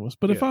ridiculous.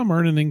 But if I'm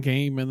earning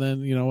in-game and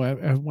then,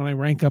 when I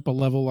rank up a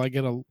level, I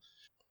get a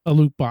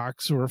loot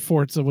box or a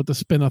Forza with the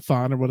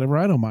spin-a-thon or whatever,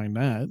 I don't mind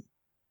that.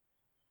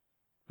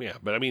 Yeah,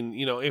 but I mean,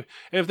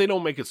 if they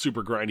don't make it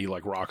super grindy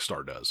like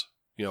Rockstar does,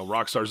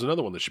 Rockstar's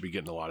another one that should be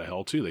getting a lot of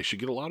hell too. They should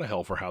get a lot of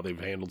hell for how they've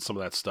handled some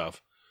of that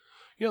stuff.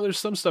 There's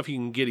some stuff you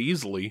can get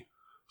easily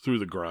through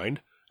the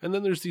grind, and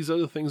then there's these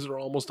other things that are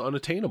almost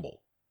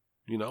unattainable.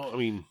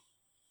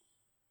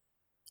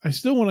 I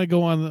still,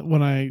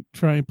 when I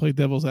try and play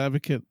devil's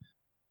advocate,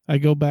 I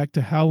go back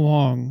to how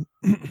long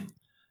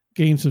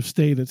games have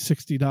stayed at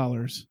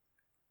 $60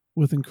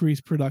 with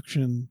increased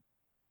production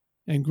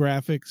and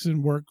graphics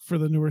and work for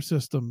the newer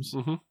systems.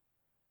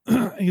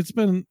 Mm-hmm. It's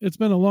been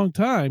a long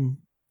time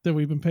that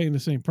we've been paying the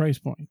same price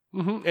point.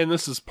 Mm-hmm. And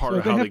this is part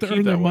of how they have to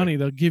earn their money.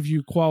 They'll give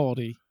you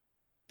quality.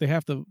 They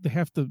have to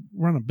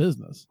run a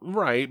business.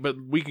 Right, but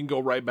we can go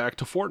right back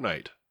to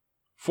Fortnite.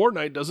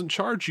 Fortnite doesn't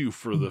charge you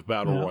for the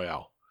Battle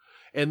Royale.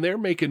 And they're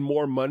making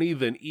more money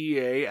than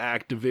EA,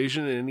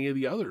 Activision, and any of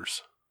the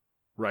others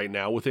right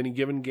now with any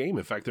given game.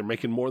 In fact, they're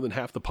making more than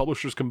half the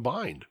publishers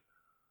combined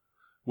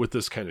with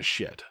this kind of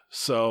shit.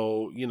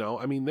 So,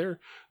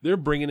 they're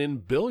bringing in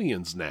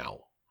billions now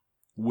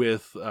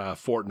with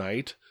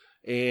Fortnite,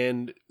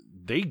 and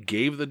they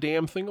gave the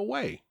damn thing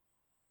away.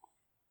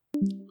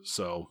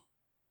 So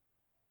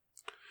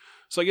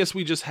I guess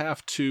we just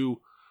have to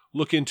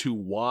look into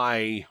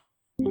why,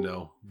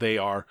 they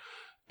are.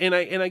 And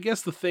I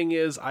guess the thing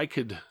is, I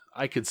could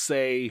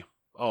say,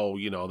 oh,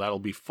 that'll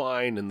be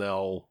fine, and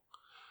they'll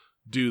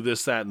do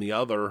this, that, and the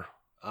other.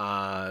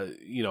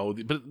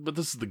 But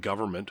this is the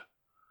government.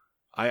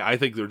 I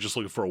think they're just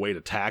looking for a way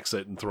to tax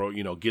it and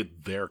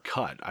get their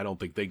cut. I don't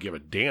think they give a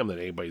damn that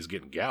anybody's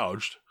getting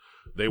gouged.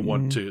 They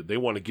want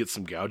to get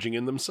some gouging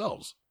in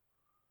themselves.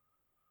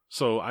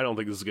 So I don't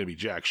think this is going to be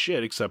jack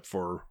shit except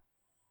for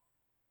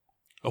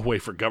a way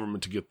for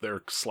government to get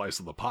their slice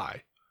of the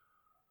pie.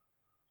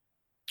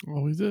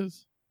 Always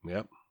is.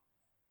 Yep.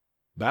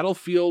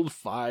 Battlefield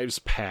 5's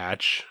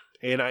patch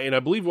And I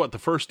believe the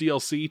first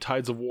DLC,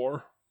 Tides of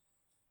War,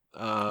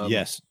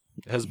 Yes.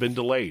 has been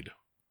delayed.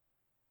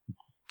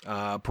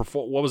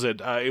 What was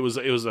it? It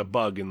was a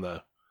bug in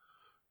the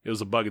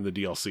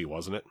DLC,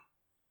 wasn't it?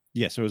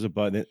 Yes, there was a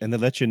button, and they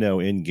let you know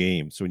in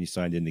game. So when you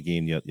signed in the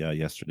game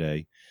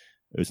yesterday,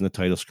 it was in the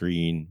title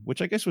screen,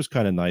 which I guess was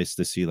kind of nice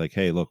to see. Like,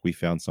 hey, look, we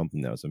found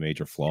something that was a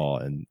major flaw,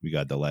 and we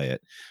got to delay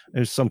it.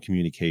 There's some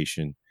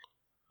communication.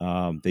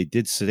 They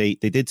did state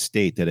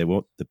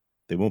that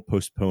they won't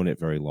postpone it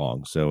very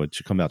long, so it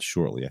should come out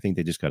shortly. I think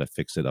they just got to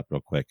fix it up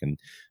real quick, and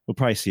we'll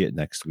probably see it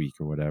next week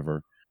or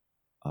whatever.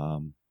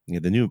 The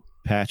new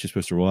patch is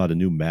supposed to roll out a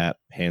new map,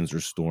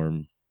 Panzer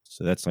Storm.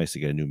 So that's nice to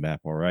get a new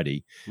map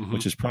already,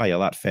 which is probably a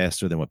lot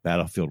faster than what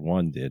Battlefield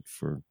 1 did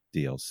for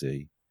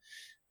DLC.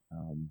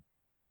 And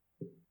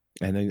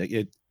then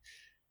it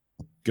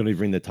going to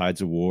bring the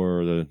Tides of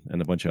War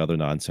and a bunch of other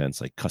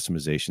nonsense like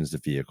customizations to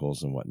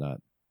vehicles and whatnot.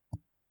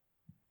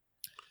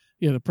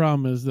 Yeah, the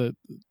problem is that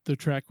the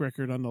track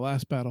record on the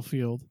last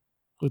Battlefield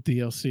with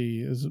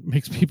DLC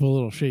makes people a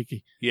little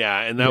shaky.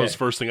 Yeah, and that was the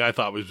first thing I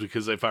thought, was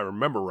because if I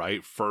remember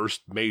right,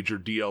 first major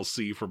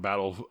DLC for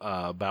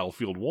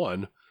Battlefield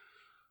 1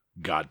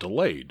 got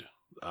delayed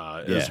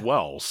as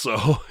well.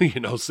 So,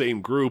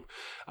 same group.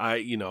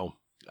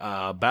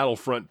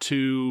 Battlefront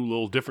 2, a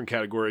little different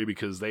category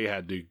because they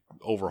had to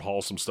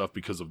overhaul some stuff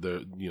because of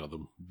the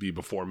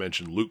before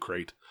mentioned Loot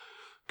Crate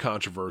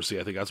controversy.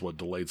 I think that's what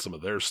delayed some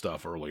of their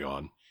stuff early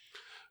on.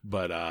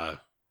 But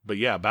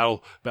yeah,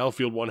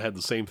 Battlefield 1 had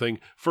the same thing.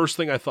 First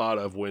thing I thought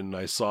of when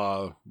I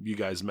saw you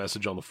guys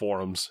message on the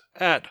forums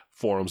at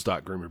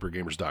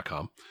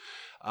forums.grimreapergamers.com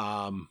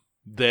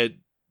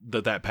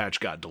that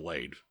patch got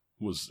delayed.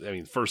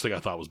 First thing I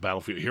thought was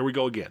Battlefield. Here we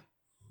go again.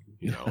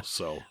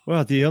 So.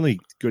 Well, the only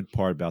good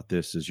part about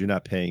this is you're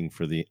not paying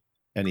for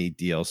any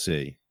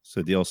DLC.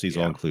 So DLC is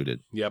all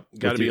included. Yep.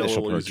 Got to be a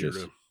little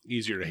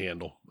easier to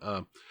handle.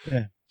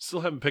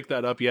 Still haven't picked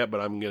that up yet, but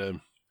I'm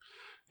going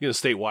to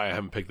state why I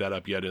haven't picked that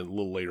up yet a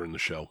little later in the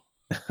show.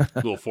 A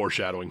little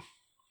foreshadowing.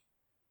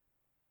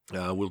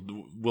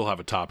 We'll have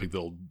a topic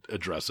that'll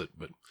address it.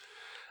 But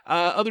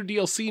other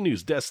DLC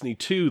news, Destiny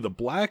 2, the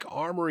Black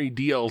Armory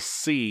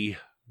DLC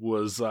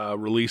was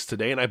released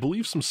today, and I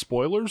believe some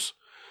spoilers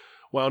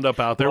wound up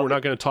out there. We're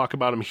not going to talk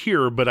about them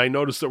here, but I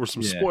noticed there were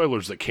some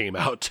spoilers that came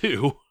out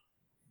too.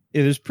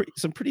 Yeah, there's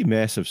some pretty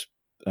massive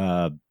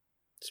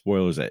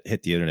spoilers that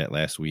hit the internet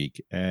last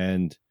week,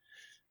 and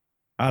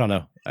I don't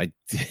know. I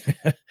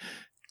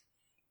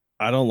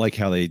don't like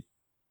how they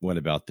went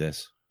about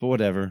this, but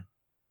whatever.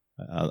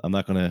 I'm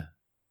not going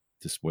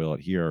to spoil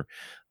it here.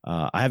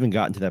 I haven't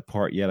gotten to that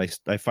part yet.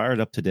 I fired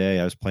up today.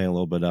 I was playing a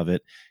little bit of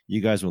it. You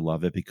guys will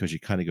love it because you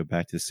kind of go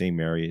back to the same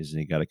areas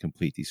and you got to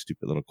complete these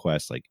stupid little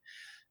quests like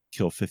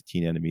kill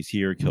 15 enemies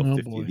here, kill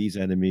 50 of these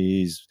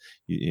enemies.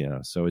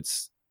 So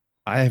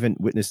I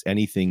haven't witnessed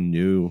anything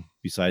new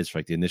besides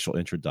like the initial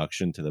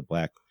introduction to the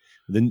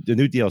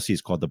new DLC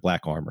is called the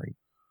Black Armory.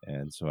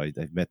 And so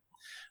I've met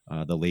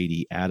the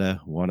lady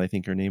Ada, I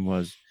think her name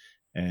was,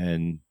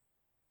 and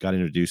got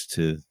introduced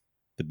to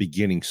the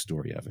beginning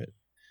story of it.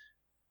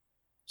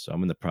 So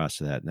I'm in the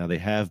process of that. Now they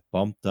have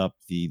bumped up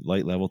the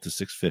light level to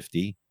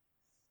 650.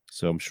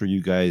 So I'm sure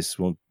you guys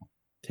won't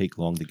take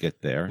long to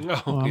get there.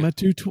 I'm at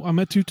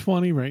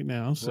 220 right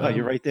now. So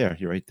you're right there.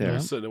 You're right there. Yeah.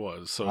 So it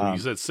was. So you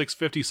said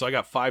 650, so I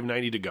got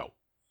 590 to go.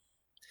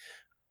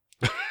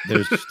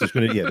 There's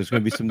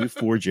gonna be some new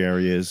forge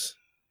areas,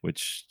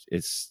 which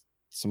it's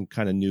some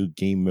kind of new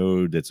game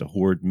mode that's a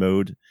horde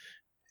mode,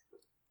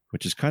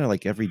 which is kind of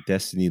like every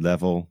Destiny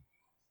level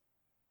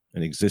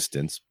in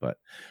existence, but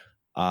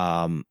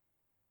I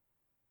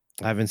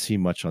haven't seen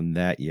much on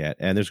that yet.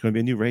 And there's going to be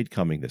a new raid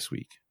coming this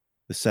week,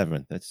 the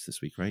 7th. That's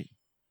this week, right?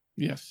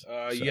 Yes.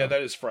 Yeah,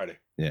 that is Friday.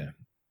 Yeah.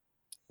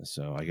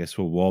 So I guess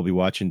we'll all be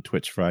watching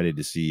Twitch Friday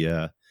to see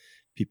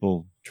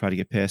people try to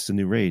get past the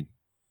new raid.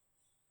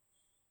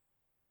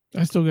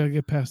 I still got to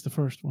get past the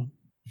first one.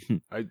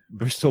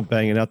 We're still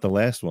banging out the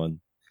last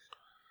one.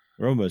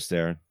 We're almost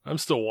there. I'm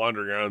still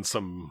wandering around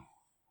some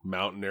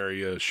mountain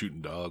area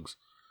shooting dogs.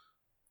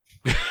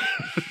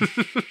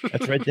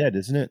 That's Red Dead,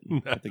 isn't it?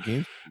 At the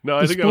game? No,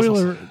 I think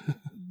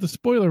the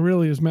spoiler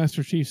really is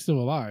Master Chief still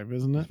alive,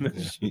 isn't it?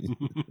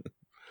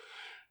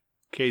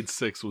 Cade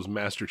 6 was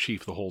Master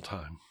Chief the whole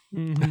time.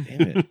 Mm-hmm.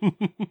 Damn it.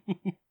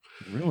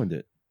 Ruined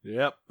it.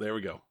 Yep, there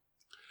we go.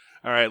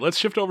 All right, let's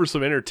shift over to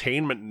some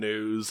entertainment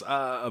news.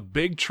 A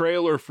big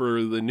trailer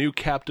for the new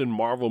Captain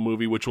Marvel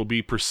movie, which will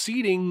be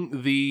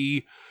preceding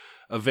the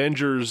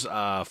Avengers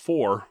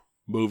 4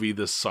 movie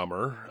this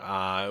summer,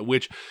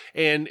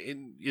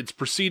 it's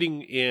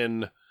proceeding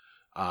in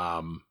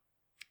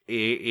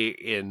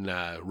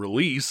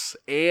release,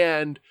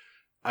 and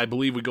I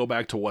believe we go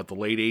back to the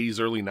late 80s,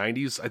 early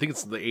 90s. I think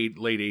it's the late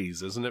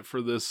 80s, isn't it,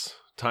 for this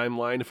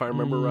timeline, if I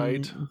remember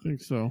right? I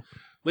think so.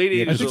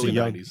 Late 80s, early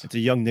 90s. It's a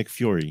young Nick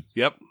Fury.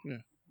 Yep. Yeah.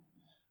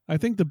 I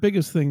think the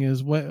biggest thing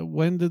is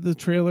when did the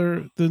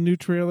new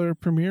trailer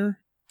premiere?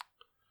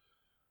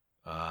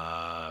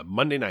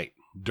 Monday night.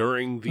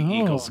 during the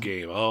Eagles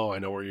game. Oh, I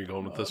know where you're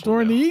going with this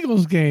during one. the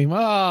Eagles game.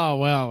 Oh,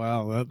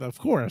 well, of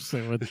course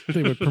they would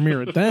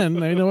premiere it then.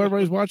 They know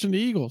everybody's watching the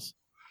Eagles.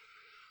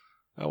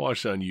 I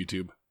watched it on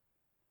YouTube.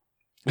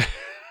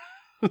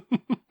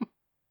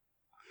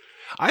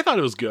 I thought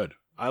it was good.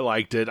 I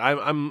liked it.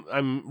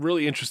 I'm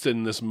really interested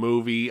in this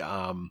movie.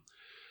 I'm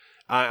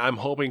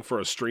hoping for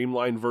a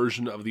streamlined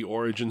version of the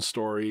origin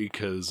story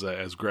because,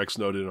 as Grex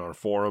noted in our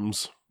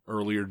forums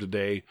earlier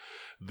today,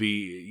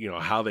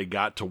 how they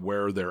got to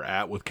where they're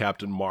at with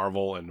Captain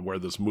Marvel and where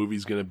this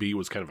movie's going to be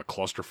was kind of a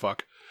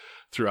clusterfuck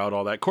throughout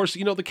all that. Of course,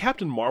 the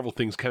Captain Marvel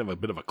thing's kind of a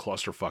bit of a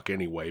clusterfuck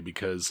anyway,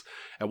 because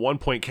at one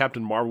point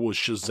Captain Marvel was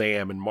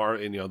Shazam, and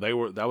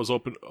that was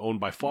owned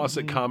by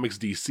Fawcett Comics.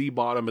 DC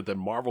bought them, but then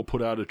Marvel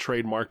put out a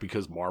trademark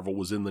because Marvel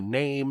was in the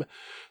name.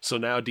 So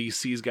now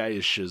DC's guy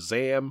is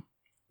Shazam,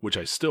 which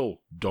I still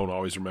don't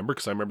always remember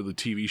because I remember the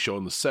TV show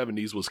in the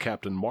 70s was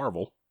Captain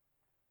Marvel.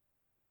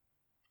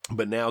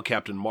 But now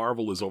Captain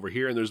Marvel is over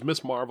here, and there's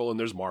Miss Marvel, and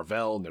there's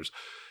Marvel, and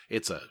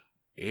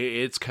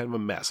it's kind of a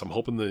mess. I'm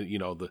hoping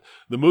the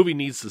movie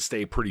needs to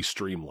stay pretty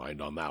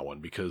streamlined on that one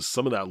because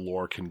some of that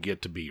lore can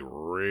get to be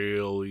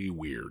really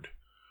weird.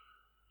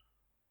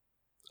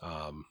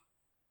 But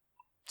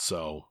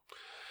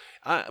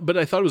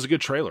I thought it was a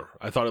good trailer.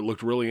 I thought it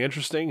looked really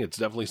interesting. It's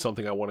definitely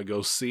something I want to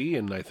go see,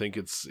 and I think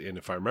and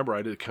if I remember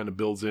right, it kind of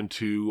builds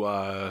into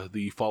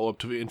the follow-up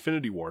to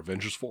Infinity War,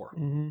 Avengers 4.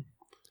 Mm-hmm.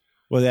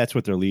 Well, that's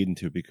what they're leading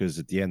to, because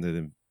at the end of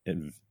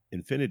the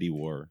Infinity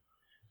War,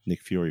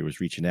 Nick Fury was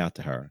reaching out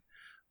to her.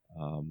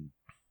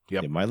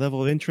 Yep. My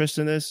level of interest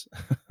in this?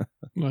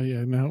 Oh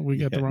yeah, no, we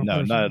got the wrong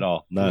person. Not at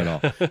all. Not at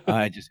all.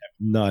 I just have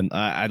none.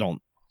 I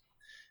don't.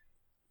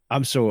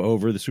 I'm so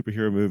over the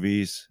superhero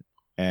movies,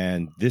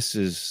 and this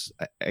is,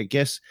 I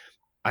guess,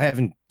 I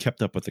haven't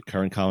kept up with the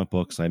current comic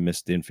books. I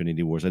missed the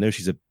Infinity Wars. I know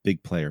she's a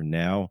big player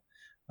now,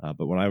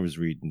 but when I was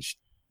reading,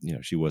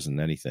 she wasn't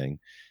anything,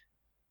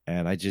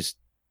 and I just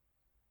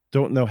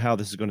don't know how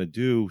this is going to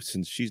do,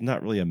 since she's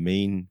not really a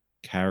main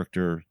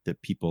character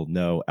that people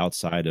know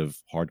outside of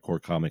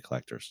hardcore comic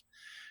collectors.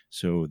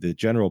 So the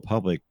general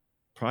public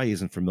probably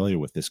isn't familiar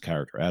with this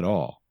character at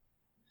all.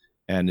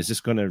 And is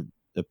this going to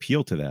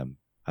appeal to them?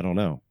 I don't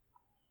know.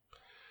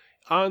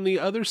 On the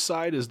other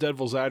side, as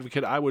Devil's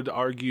Advocate, I would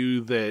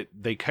argue that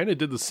they kind of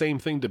did the same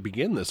thing to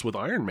begin this with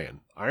Iron Man.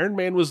 Iron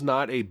Man was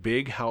not a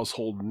big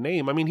household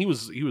name. I mean, he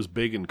was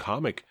big in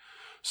comic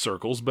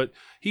circles, but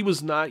he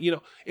was not,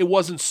 it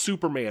wasn't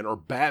Superman or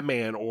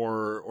Batman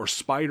or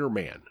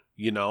Spider-Man.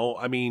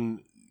 I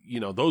mean,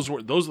 those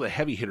are the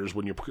heavy hitters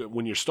when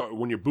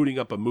you're booting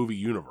up a movie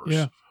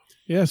universe.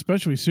 Yeah,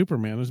 especially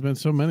Superman. There's been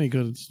so many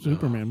good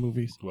Superman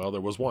movies. Well,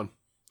 there was one.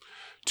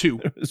 Two.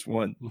 There was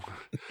one.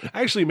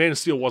 Actually, Man of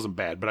Steel wasn't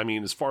bad, but I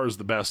mean, as far as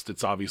the best,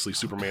 it's obviously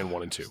Superman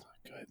 1 and 2.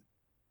 Good.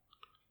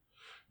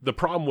 The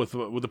problem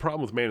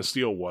with Man of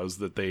Steel was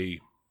that they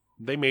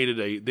made it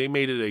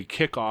a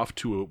kickoff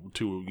to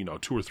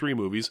 2 or 3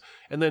 movies,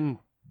 and then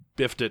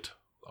biffed it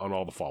on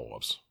all the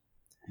follow-ups.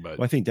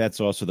 But I think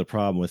that's also the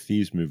problem with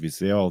these movies.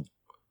 They all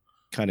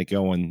kind of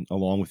going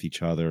along with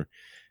each other,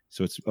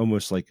 so it's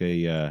almost like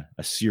a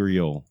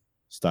serial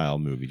style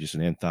movie, just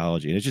an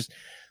anthology. And it's just,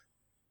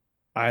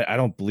 I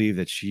don't believe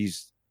that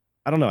she's.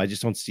 I don't know. I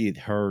just don't see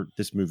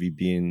this movie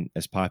being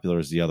as popular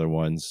as the other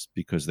ones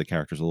because the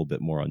character's a little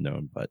bit more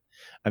unknown. But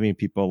I mean,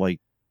 people like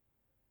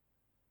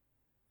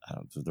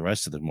the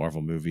rest of the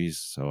Marvel movies,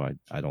 so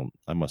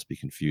I must be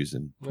confused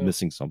and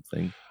missing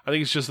something. I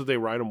think it's just that they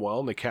write them well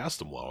and they cast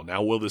them well.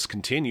 Now, will this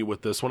continue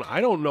with this one?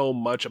 I don't know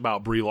much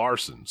about Brie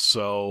Larson,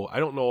 so I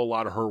don't know a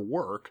lot of her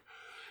work.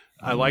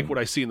 I like what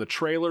I see in the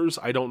trailers.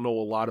 I don't know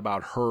a lot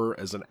about her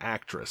as an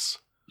actress.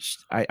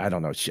 I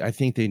don't know. I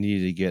think they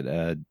need to get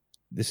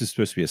this is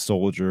supposed to be a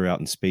soldier out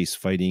in space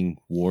fighting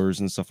wars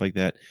and stuff like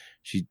that.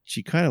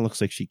 She kind of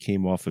looks like she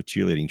came off of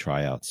cheerleading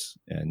tryouts,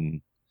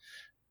 and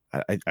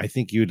I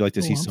think you'd like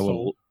to see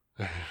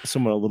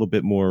someone a little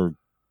bit more,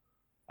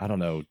 I don't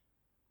know,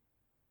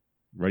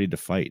 ready to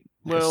fight,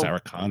 like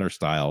Sarah Connor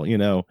style,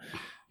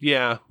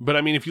 Yeah, but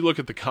I mean, if you look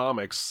at the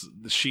comics,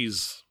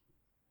 she's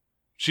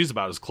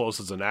about as close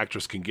as an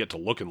actress can get to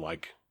looking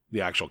like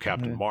the actual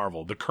Captain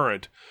Marvel, the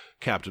current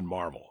Captain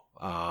Marvel.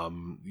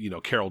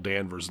 Carol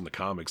Danvers in the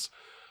comics,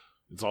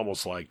 it's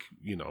almost like,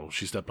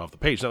 she stepped off the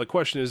page. Now, the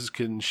question is,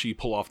 can she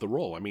pull off the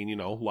role? I mean,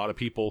 a lot of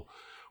people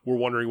were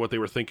wondering what they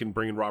were thinking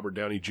bringing Robert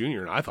Downey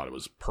Jr., and I thought it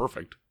was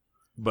perfect.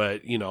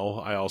 But,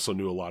 I also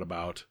knew a lot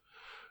about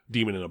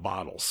Demon in a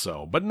Bottle.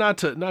 So, but not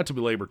to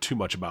belabor too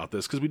much about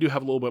this, because we do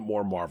have a little bit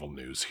more Marvel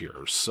news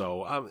here.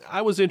 So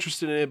I was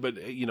interested in it, but,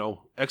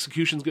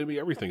 execution's going to be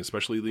everything,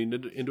 especially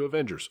leading into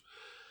Avengers.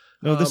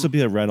 No, this will be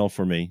a rental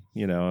for me.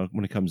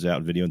 When it comes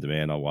out video on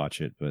demand, I'll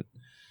watch it. But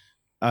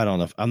I don't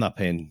know. I'm not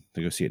paying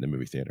to go see it in the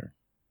movie theater.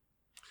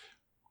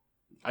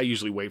 I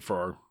usually wait for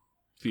our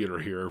theater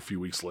here a few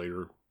weeks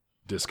later.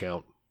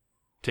 Discount,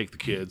 take the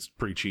kids,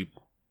 pretty cheap.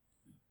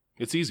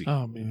 It's easy.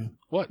 Oh man,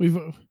 what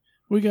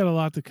we got a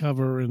lot to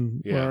cover,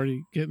 and we're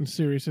already getting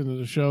serious into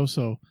the show,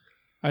 so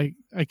I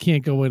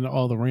can't go into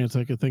all the rants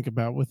I could think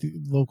about with the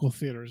local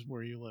theaters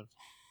where you live.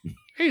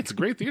 Hey, it's a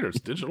great theater. It's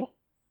digital.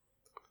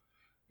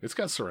 It's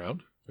got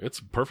surround. It's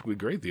a perfectly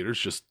great theater. It's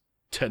just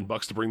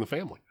 $10 to bring the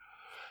family.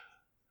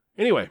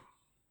 Anyway,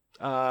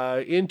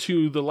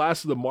 into the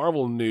last of the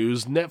Marvel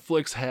news.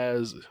 Netflix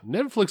has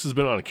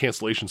been on a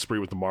cancellation spree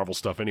with the Marvel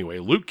stuff anyway.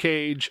 Luke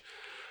Cage,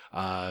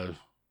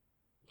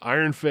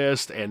 Iron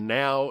Fist, and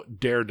now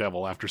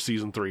Daredevil after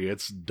season 3.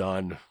 It's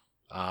done.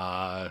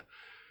 The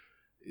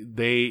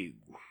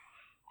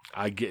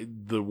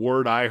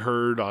word I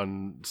heard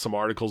on some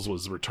articles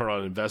was return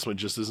on investment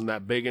just isn't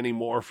that big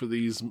anymore for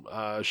these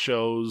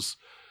shows.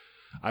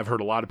 I've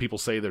heard a lot of people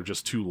say they're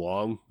just too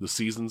long, the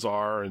seasons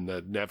are, and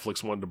that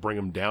Netflix wanted to bring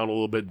them down a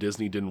little bit.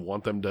 Disney didn't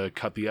want them to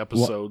cut the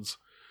episodes.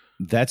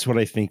 Well, that's what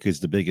I think is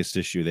the biggest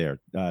issue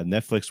there.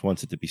 Netflix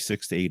wants it to be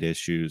 6 to 8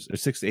 issues, or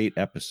 6 to 8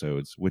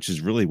 episodes, which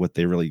is really what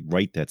they really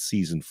write that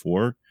season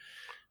for.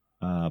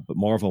 But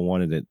Marvel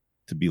wanted it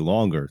to be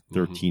longer,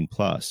 13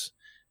 plus,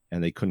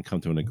 and they couldn't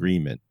come to an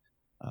agreement.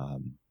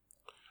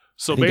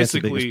 So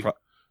basically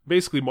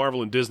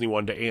Marvel and Disney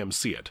wanted to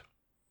AMC it.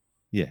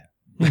 Yeah.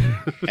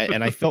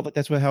 and I felt like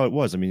that's how it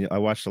was. I mean, I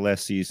watched the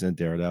last season of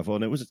Daredevil,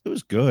 and it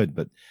was good,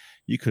 but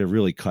you could have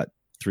really cut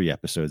 3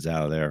 episodes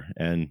out of there,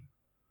 and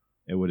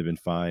it would have been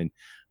fine.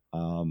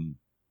 I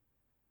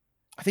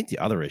think the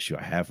other issue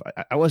I have,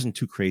 I wasn't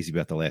too crazy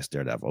about the last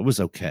Daredevil. It was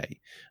okay.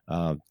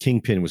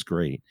 Kingpin was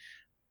great,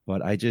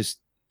 but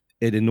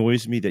it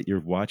annoys me that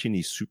you're watching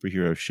these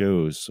superhero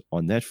shows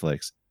on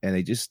Netflix, and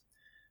they just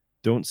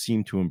don't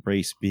seem to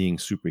embrace being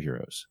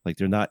superheroes. Like,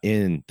 they're not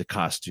in the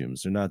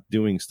costumes. They're not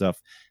doing stuff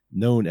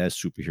known as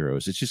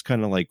superheroes. It's just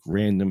kind of like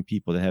random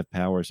people that have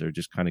powers that are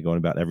just kind of going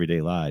about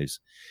everyday lives,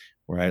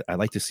 where I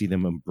like to see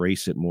them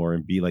embrace it more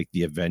and be like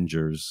the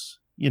Avengers,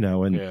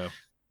 and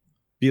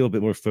be a little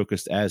bit more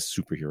focused as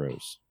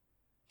superheroes.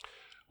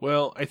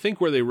 Well, I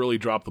think where they really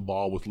dropped the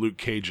ball with Luke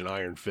Cage and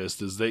Iron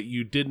Fist is that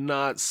you did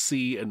not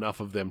see enough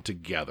of them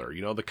together.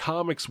 The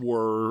comics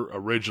were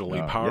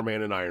originally Power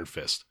Man and Iron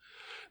Fist.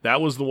 That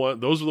was the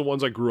one. Those are the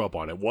ones I grew up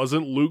on. It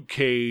wasn't Luke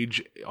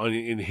Cage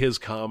in his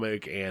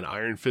comic and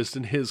Iron Fist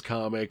in his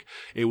comic.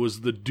 It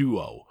was the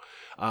duo.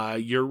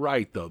 You're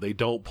right, though. They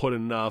don't put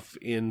enough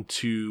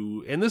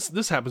into, and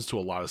this happens to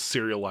a lot of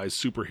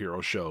serialized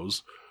superhero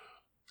shows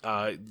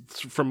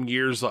from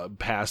years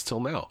past till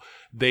now.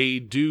 They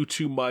do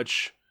too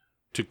much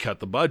to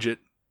cut the budget.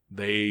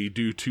 They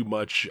do too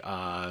much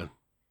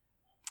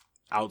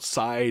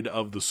outside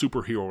of the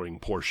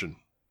superheroing portion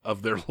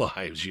of their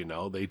lives.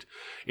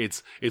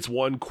 It's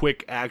one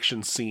quick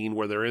action scene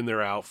where they're in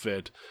their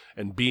outfit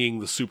and being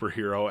the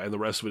superhero, and the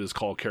rest of it is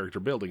called character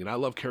building. And I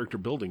love character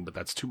building, but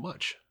that's too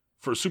much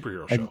for a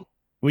superhero show.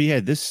 We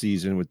had this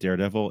season with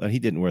Daredevil, and he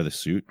didn't wear the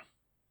suit.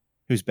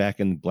 He was back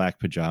in black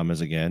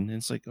pajamas again. And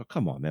it's like, oh,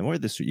 come on, man, wear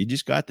the suit. You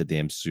just got the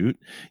damn suit.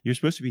 You're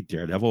supposed to be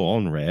Daredevil all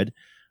in red.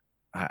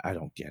 I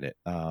don't get it.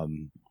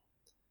 And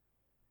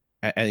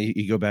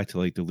you go back to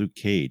like the Luke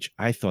Cage.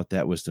 I thought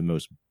that was the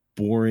most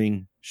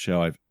boring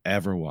show I've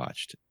ever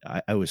watched.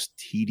 I was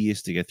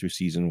tedious to get through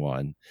season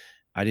 1.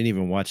 I didn't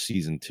even watch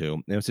season 2.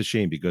 And it's a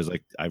shame because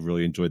I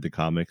really enjoyed the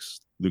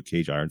comics, Luke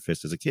Cage, Iron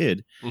Fist as a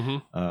kid.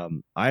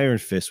 Iron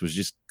Fist was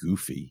just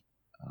goofy.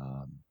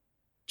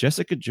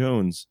 Jessica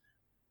Jones,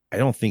 I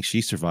don't think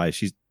she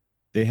survived.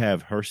 They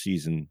have her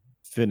season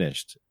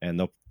finished, and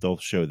they'll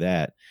show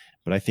that.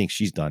 But I think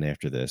she's done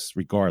after this.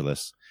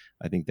 Regardless,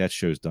 I think that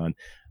show's done.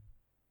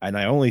 And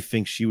I only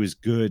think she was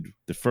good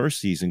the first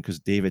season because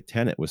David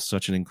Tennant was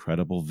such an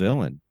incredible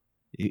villain.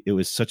 It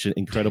was such an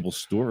incredible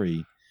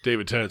story.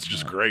 David Tennant's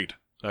just great.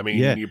 I mean,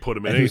 you put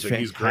him in anything,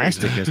 he's great.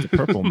 Fantastic as the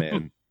Purple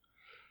Man.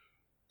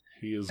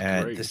 He is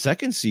and great. The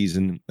second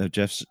season of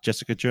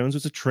Jessica Jones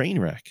was a train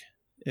wreck.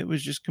 It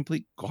was just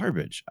complete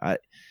garbage. I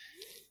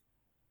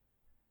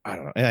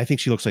don't know. And I think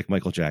she looks like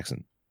Michael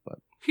Jackson. But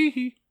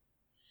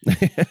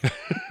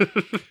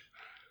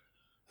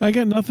I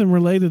got nothing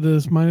related to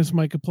this minus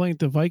my complaint.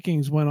 The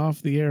Vikings went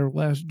off the air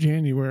last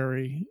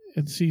January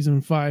in season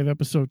 5,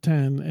 episode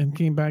 10, and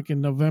came back in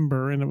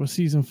November, and it was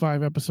season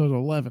 5, episode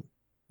 11.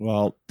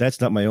 Well,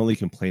 that's not my only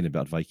complaint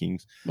about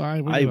Vikings. Well,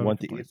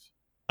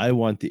 I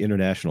want the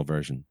international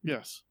version.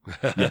 Yes.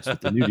 Yes,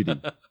 with the nudity.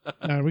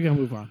 All right, we got to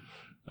move on.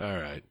 All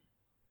right.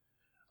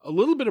 A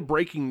little bit of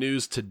breaking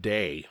news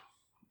today,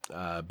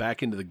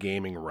 back into the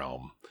gaming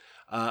realm.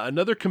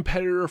 Another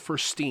competitor for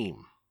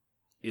Steam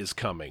is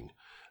coming.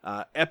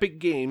 Epic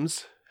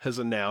Games has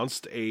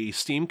announced a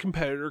Steam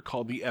competitor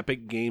called the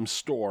Epic Games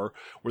Store,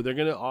 where they're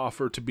going to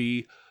offer to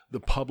be the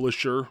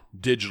publisher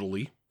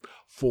digitally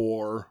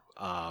for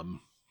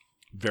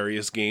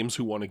various games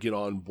who want to get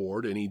on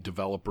board, any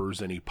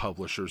developers, any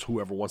publishers,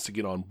 whoever wants to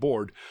get on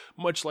board,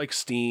 much like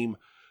Steam,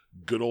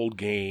 Good Old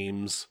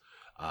Games,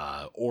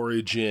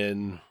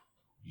 Origin,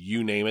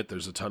 you name it.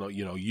 There's a ton of,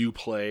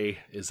 Uplay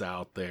is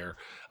out there.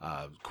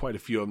 Quite a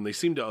few of them. They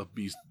seem to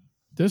be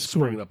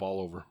springing up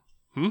all over.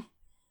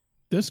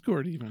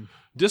 Discord even.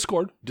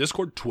 Discord,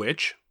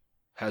 Twitch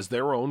has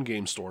their own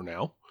game store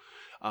now.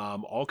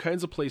 All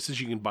kinds of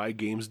places you can buy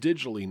games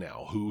digitally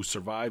now. Who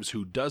survives,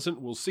 who doesn't,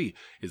 we'll see.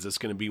 Is this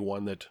going to be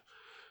one that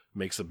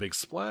makes a big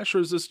splash, or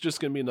is this just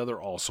going to be another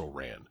also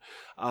ran?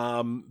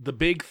 The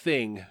big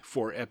thing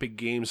for Epic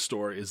Games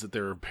Store is that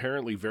they're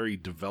apparently very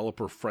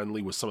developer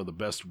friendly with some of the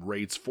best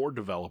rates for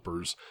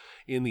developers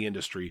in the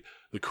industry.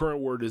 The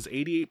current word is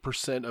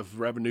 88% of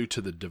revenue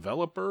to the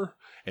developer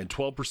and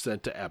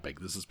 12% to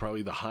Epic. This is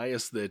probably the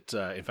highest that,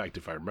 in fact,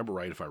 if I remember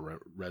right, if I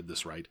read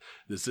this right,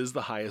 this is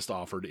the highest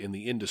offered in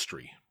the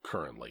industry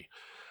currently.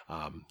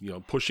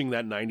 Pushing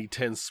that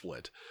 90-10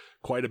 split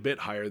quite a bit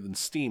higher than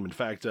Steam. In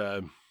fact,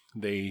 a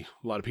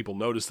lot of people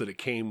noticed that it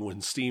came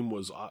when Steam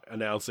was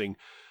announcing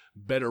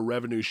better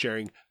revenue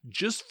sharing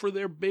just for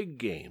their big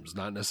games,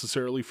 not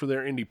necessarily for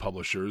their indie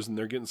publishers, and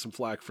they're getting some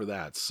flack for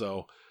that.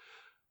 So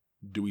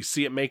do we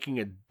see it making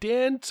a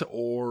dent,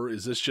 or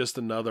is this just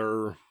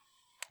another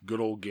Good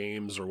Old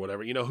Games or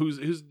whatever,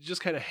 who's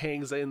just kind of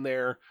hangs in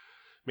there,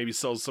 maybe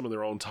sells some of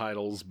their own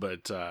titles,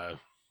 but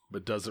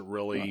doesn't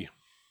really...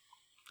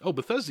 Oh,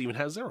 Bethesda even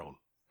has their own.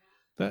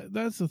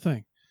 That's the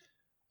thing.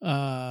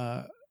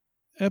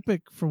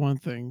 Epic, for one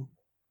thing,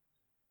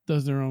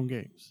 does their own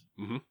games.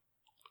 Mm-hmm.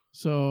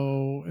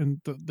 So,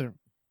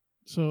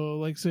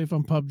 like, say if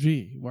I'm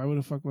PUBG, why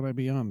the fuck would I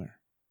be on there?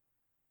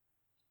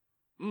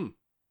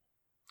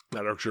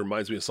 That actually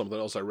reminds me of something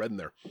else I read in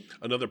there.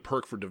 Another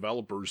perk for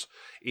developers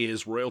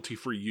is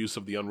royalty-free use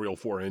of the Unreal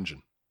 4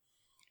 engine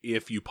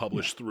if you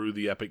publish through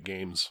the Epic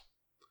Games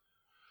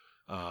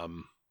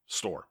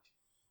store.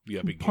 The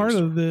Epic Part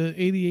Games of the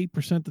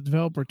 88% to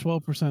developer,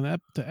 12%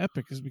 to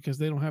Epic is because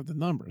they don't have the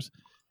numbers.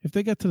 If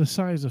they got to the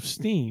size of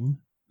Steam,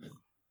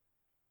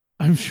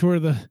 I'm sure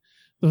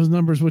those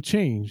numbers would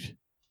change,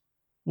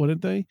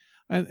 wouldn't they?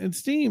 And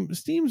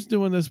Steam's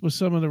doing this with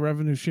some of the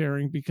revenue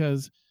sharing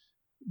because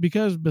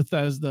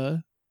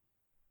Bethesda,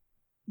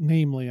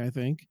 namely, I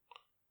think,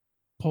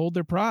 pulled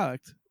their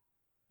product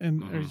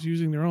and is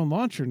using their own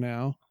launcher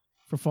now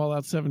for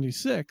Fallout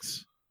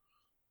 76.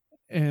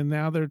 And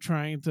now they're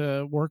trying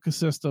to work a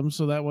system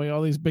so that way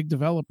all these big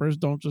developers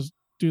don't just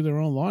do their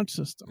own launch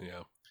system.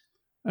 Yeah.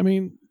 I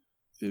mean,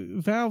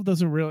 Valve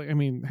doesn't really... I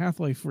mean,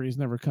 Half-Life 3 is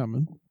never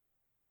coming.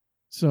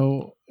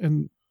 So,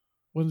 and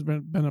when's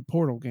been a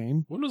Portal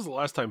game? When was the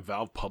last time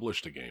Valve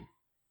published a game?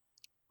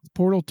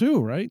 Portal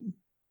 2, right?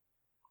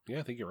 Yeah,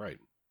 I think you're right.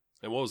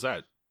 And what was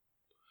that?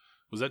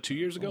 Was that 2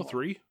 years ago?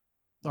 3?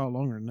 Oh,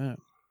 longer than that.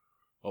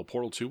 Oh,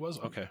 Portal 2 was?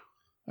 Okay.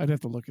 I'd have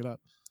to look it up.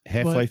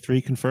 Half-Life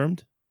 3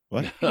 confirmed?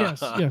 What?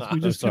 Yes.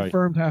 We just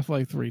confirmed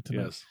Half-Life 3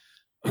 today. Yes.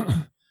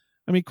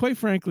 I mean, quite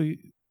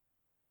frankly,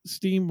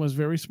 Steam was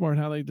very smart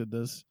how they did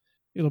this.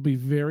 It'll be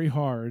very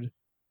hard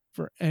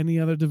for any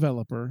other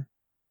developer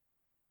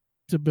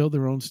to build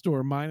their own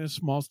store, minus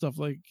small stuff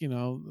like,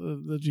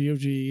 the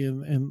GOG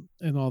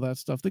and all that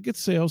stuff. They get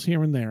sales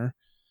here and there,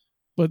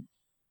 but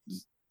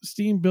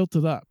Steam built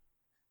it up.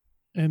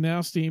 And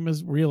now Steam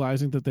is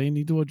realizing that they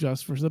need to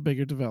adjust for the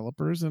bigger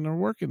developers, and they're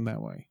working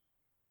that way.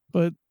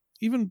 But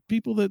even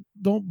people that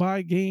don't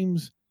buy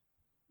games,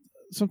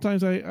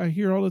 sometimes I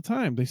hear all the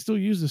time, they still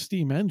use the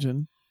Steam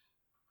engine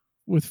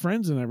with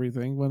friends and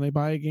everything. When they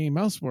buy a game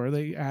elsewhere,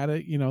 they add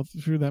it,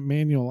 through that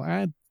manual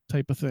ad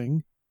type of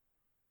thing.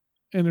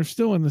 And they're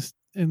still in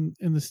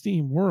the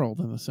Steam world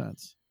in a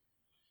sense.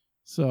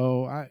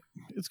 So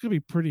it's going to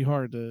be pretty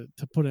hard to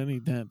put any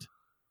dent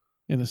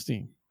in the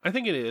Steam. I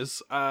think it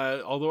is.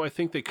 Although I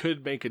think they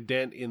could make a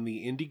dent in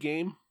the indie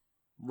game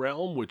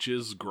realm, which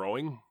is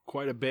growing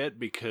quite a bit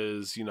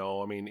because,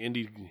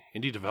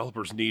 indie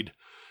developers need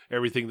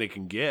everything they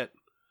can get.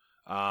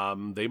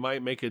 They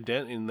might make a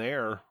dent in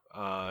there,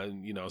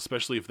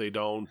 especially if they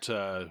don't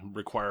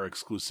require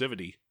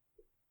exclusivity.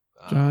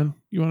 John,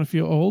 you want to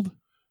feel old?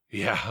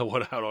 Yeah, how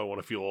do I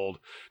want to feel old?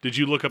 Did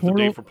you look up the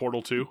date for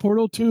Portal 2?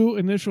 Portal 2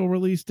 initial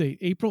release date,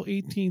 April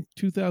 18th,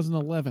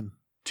 2011.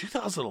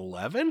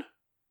 2011?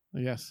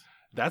 Yes.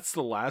 That's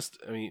the last.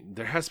 I mean,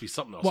 there has to be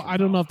something else. Well, I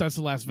don't know if that's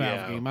the last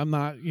Valve game. I'm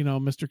not,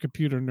 Mr.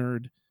 Computer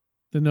Nerd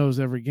that knows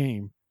every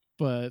game.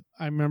 But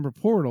I remember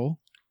Portal.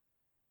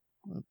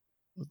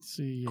 Let's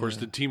see. Of course,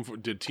 did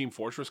Team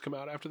Fortress come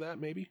out after that?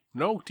 Maybe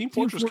no. Team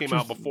Fortress came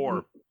out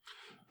before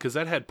because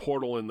that had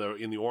Portal in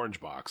the orange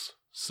box.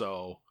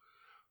 So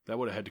that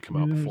would have had to come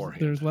out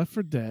beforehand. There's Left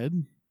 4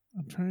 Dead.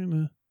 I'm trying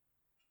to.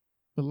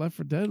 But Left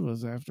 4 Dead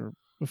was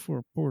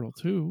before Portal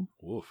 2.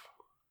 Woof.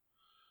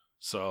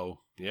 So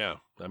yeah,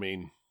 I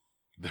mean,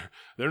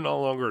 they're no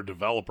longer a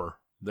developer.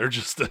 They're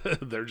just a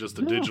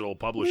digital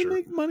publisher. They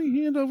make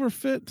money hand over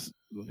fist,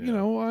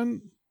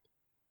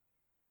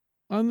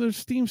 on their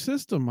Steam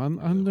system,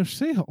 on their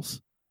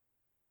sales.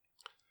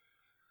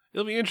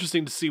 It'll be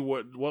interesting to see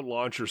what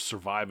launchers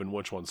survive and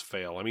which ones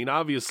fail. I mean,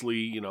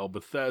 obviously,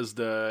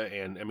 Bethesda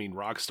and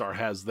Rockstar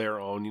has their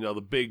own.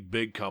 The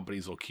big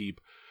companies will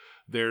keep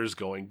theirs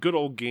going. Good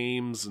Old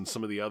Games and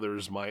some of the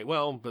others might.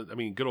 Well, but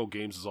Good Old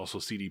Games is also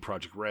CD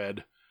Projekt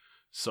Red,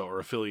 so are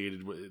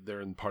affiliated with.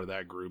 They're in part of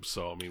that group.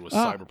 So with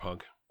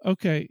Cyberpunk.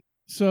 Okay,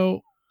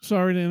 so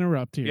sorry to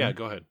interrupt here. Yeah,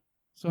 go ahead.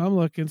 So I'm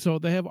looking. So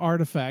they have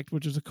Artifact,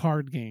 which is a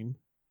card game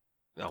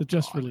that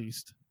just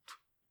released.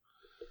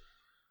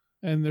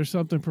 And there's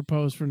something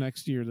proposed for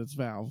next year that's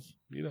Valve.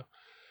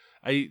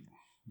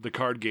 the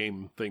card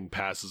game thing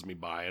passes me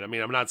by. And I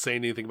mean, I'm not saying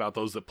anything about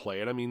those that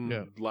play it. I mean,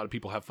 Yeah. a lot of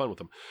people have fun with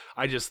them.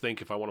 I just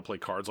think if I want to play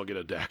cards, I'll get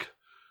a deck.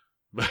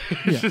 But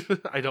Yeah.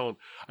 I don't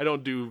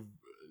do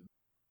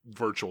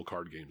virtual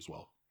card games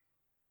well.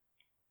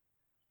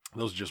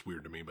 Those are just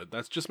weird to me, but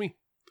that's just me.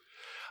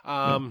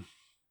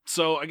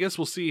 So I guess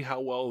we'll see how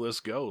well this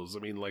goes. I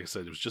mean, like I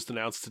said, it was just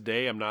announced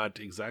today. I'm not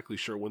exactly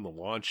sure when the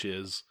launch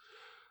is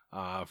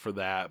for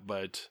that,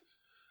 but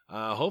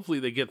hopefully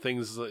they get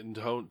things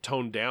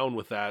toned down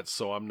with that,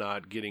 so I'm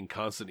not getting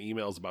constant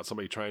emails about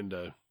somebody trying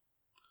to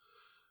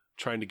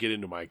get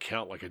into my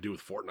account like I do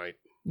with Fortnite.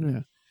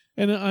 Yeah.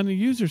 And on the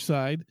user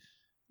side,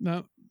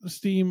 now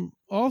Steam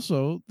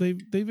also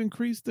they've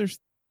increased their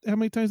how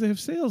many times they have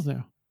sales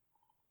now.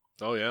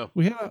 Oh yeah.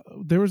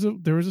 There was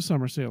a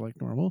summer sale like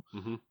normal.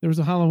 Mm-hmm. There was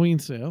a Halloween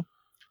sale.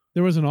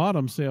 There was an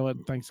autumn sale at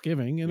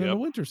Thanksgiving, and then Yep. a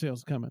winter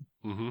sale's coming.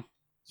 Mm-hmm.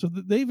 So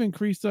they've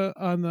increased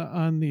on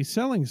the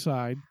selling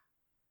side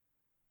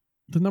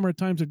the number of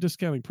times they're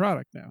discounting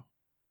product now.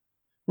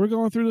 We're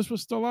going through this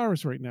with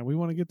Stellaris right now. We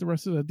want to get the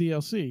rest of the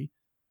DLC,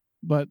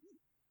 but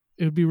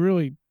it would be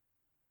really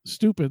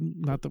stupid,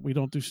 not that we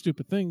don't do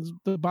stupid things,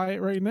 to buy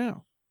it right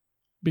now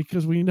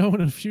because we know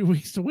in a few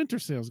weeks the winter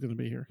sale is going to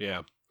be here.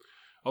 Yeah.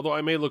 Although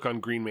I may look on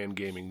Green Man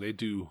Gaming,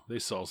 they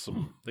sell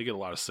some. They get a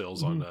lot of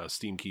sales on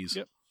Steam keys.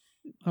 Yep.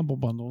 Humble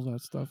bundles,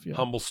 that stuff. Yeah.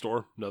 Humble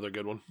Store, another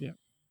good one. Yeah.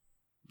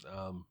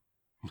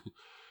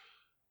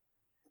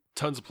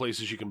 Tons of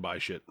places you can buy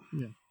shit.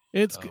 Yeah.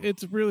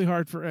 It's really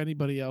hard for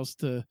anybody else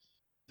to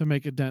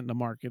make a dent in the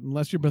market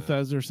unless you're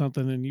Bethesda or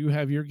something and you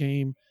have your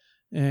game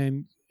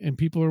and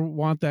people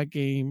want that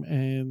game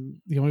and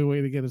the only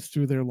way to get it is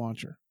through their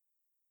launcher,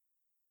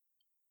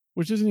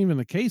 which isn't even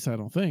the case, I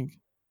don't think.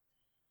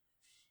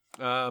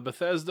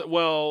 Bethesda,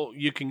 well,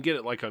 you can get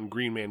it like on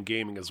Green Man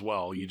Gaming as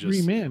well. You just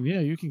Green Man, yeah,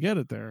 you can get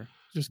it there.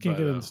 Just can't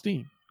get it in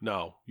Steam.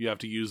 No, you have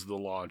to use the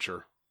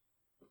launcher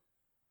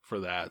for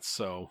that.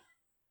 So,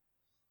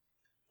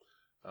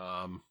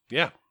 I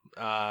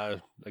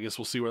guess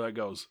we'll see where that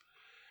goes.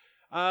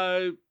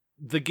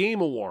 The Game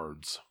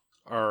Awards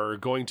are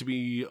going to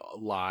be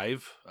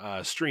live,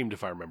 streamed,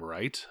 if I remember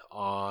right,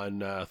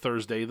 on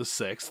Thursday the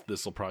 6th.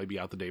 This will probably be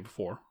out the day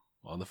before,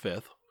 on the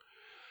 5th.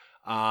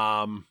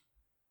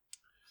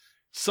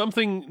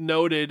 Something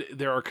noted,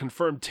 there are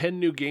confirmed 10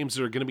 new games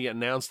that are going to be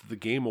announced at the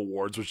Game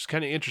Awards, which is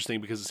kind of interesting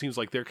because it seems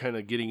like they're kind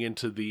of getting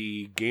into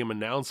the game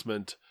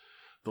announcement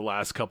the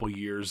last couple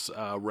years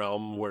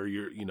realm where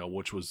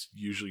which was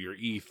usually your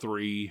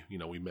E3.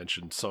 We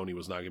mentioned Sony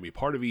was not going to be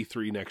part of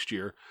E3 next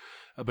year,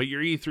 but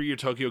your E3, your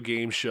Tokyo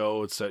Game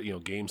Show, it's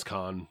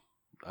Gamescom,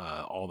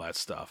 all that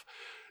stuff.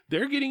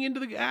 They're getting into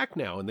the act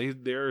now, and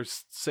they're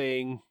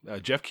saying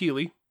Jeff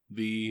Keighley,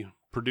 the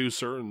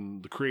producer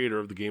and the creator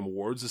of the Game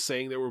Awards, is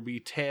saying there will be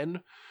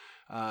 10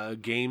 new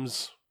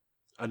games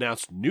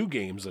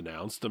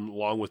announced,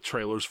 along with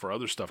trailers for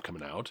other stuff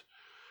coming out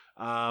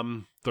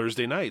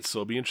Thursday night. So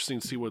it'll be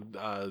interesting to see what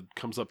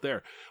comes up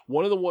there.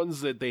 One of the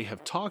ones that they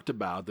have talked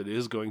about that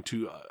is going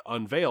to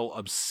unveil,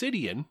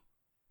 Obsidian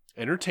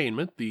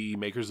Entertainment, the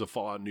makers of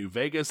Fallout New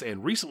Vegas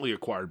and recently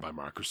acquired by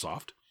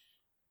Microsoft,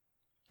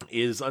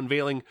 is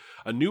unveiling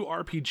a new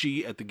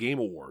RPG at the Game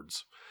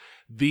Awards.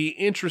 The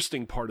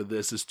interesting part of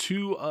this is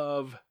two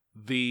of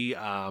the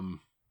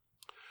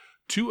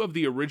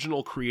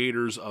original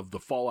creators of the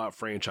Fallout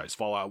franchise,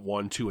 Fallout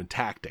 1, 2, and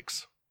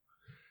Tactics,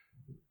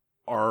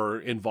 are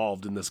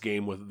involved in this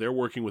game. They're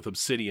working with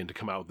Obsidian to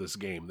come out with this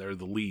game. They're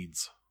the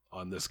leads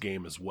on this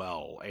game as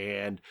well.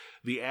 And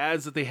the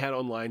ads that they had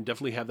online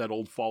definitely have that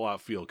old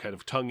Fallout feel, kind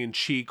of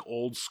tongue-in-cheek,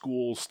 old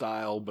school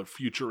style, but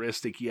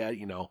futuristic yet.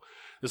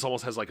 This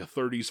almost has like a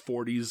 30s,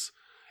 40s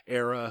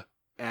era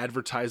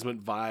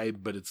advertisement vibe,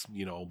 but it's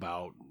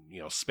about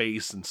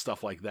space and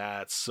stuff like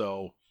that.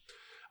 So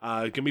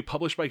it can be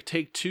published by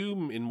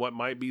Take-Two in what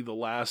might be the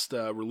last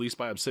release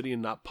by Obsidian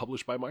not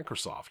published by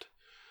Microsoft.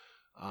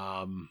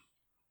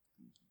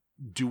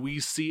 Do we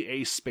see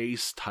a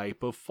space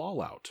type of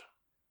Fallout?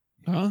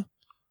 Huh?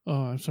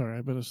 Oh, I'm sorry,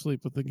 I've been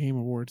asleep with the Game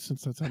Awards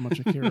since that's how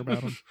much I care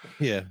about them.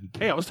 Yeah.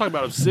 Hey, I was talking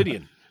about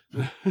Obsidian.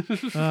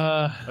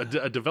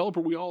 A developer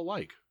we all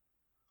like.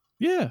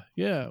 Yeah.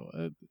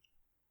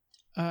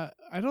 I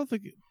don't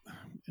think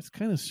it's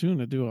kind of soon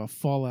to do a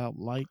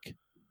Fallout-like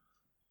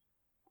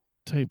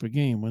type of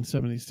game when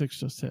 76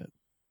 just hit.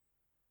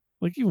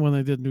 Like even when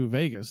they did New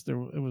Vegas, it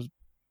was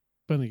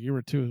been a year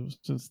or two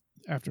since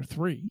after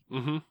 3.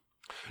 Mm-hmm.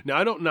 Now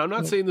I'm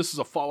not saying this is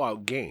a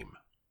Fallout game.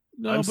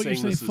 No, I'm but you're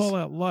saying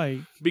Fallout-like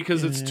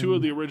because it's two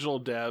of the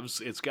original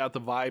devs. It's got the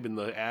vibe in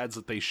the ads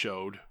that they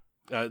showed,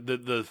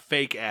 the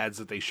fake ads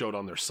that they showed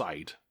on their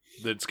site.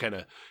 That's kind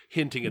of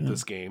hinting at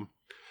this game.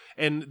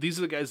 And these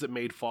are the guys that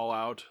made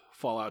Fallout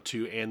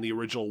 2, and the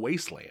original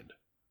Wasteland.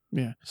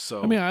 Yeah.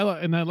 So I mean,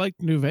 I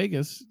liked New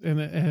Vegas, and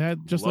it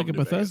had just like a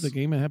Bethesda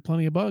game. It had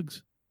plenty of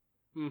bugs.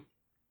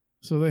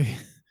 So they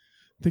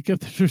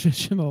kept the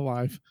tradition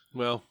alive.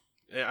 Well,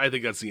 I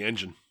think that's the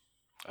engine.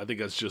 I think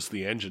that's just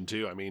the engine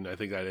too. I mean, I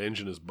think that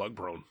engine is bug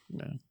prone.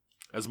 Yeah.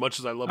 As much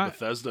as I love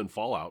Bethesda and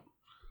Fallout,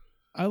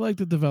 I like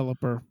the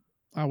developer.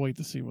 I'll wait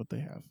to see what they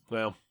have.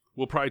 Well,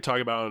 we'll probably talk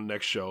about it on the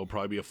next show. It'll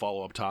probably be a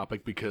follow-up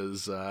topic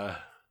because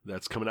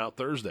that's coming out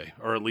Thursday,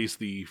 or at least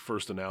the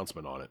first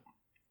announcement on it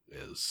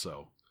is.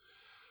 So,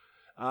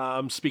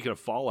 speaking of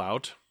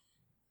Fallout,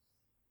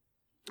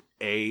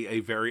 a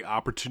very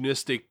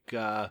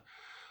opportunistic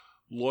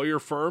lawyer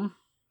firm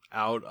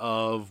out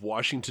of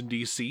Washington,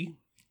 D.C.,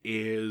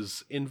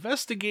 is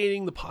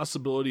investigating the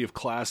possibility of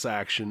class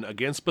action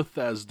against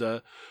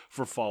Bethesda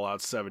for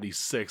Fallout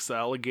 76. The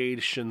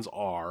allegations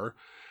are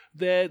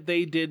that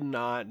they did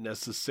not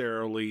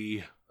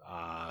necessarily,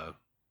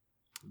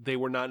 they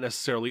were not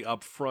necessarily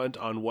upfront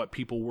on what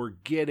people were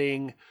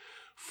getting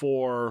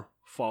for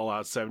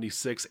Fallout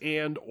 76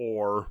 and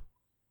or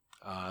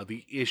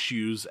the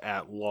issues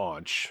at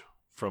launch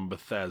from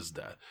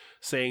Bethesda,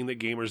 saying that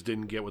gamers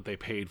didn't get what they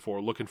paid for,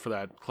 looking for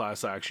that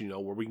class action,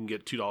 where we can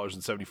get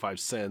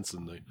 $2.75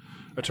 and the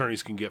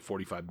attorneys can get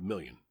 $45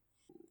 million.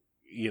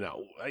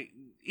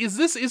 Is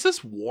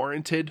this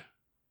warranted?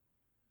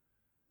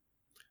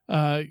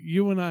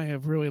 You and I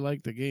have really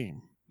liked the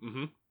game.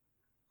 Mm-hmm.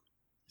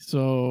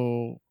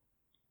 So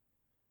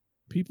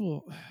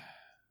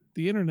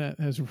the internet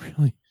has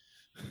really,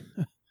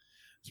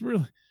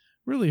 it's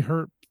really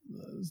hurt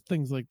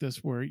things like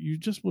this where you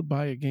just would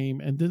buy a game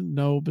and didn't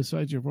know,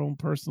 besides your own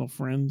personal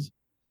friends'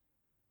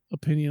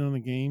 opinion on the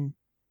game,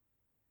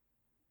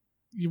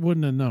 you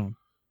wouldn't have known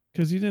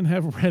because you didn't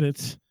have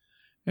Reddits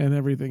and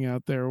everything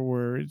out there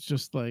where it's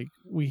just like,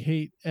 we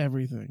hate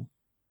everything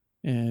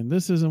and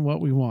this isn't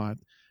what we want.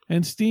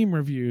 And Steam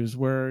reviews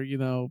where,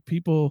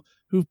 people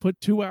who've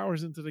put 2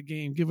 hours into the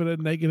game give it a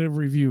negative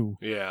review.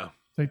 Yeah.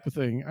 Type of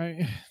thing.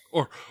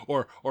 Or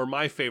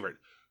my favorite,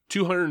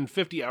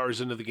 250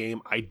 hours into the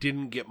game, I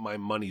didn't get my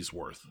money's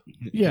worth.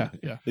 Yeah.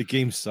 The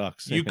game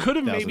sucks. You could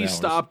have maybe 1,000 hours.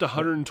 stopped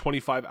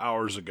 125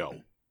 hours ago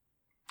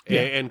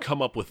and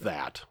come up with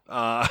that.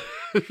 And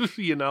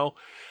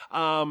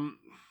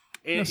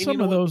some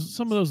of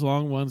those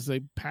long ones, they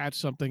patch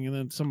something and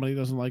then somebody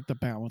doesn't like the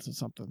balance of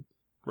something.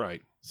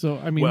 Right. So,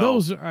 I mean,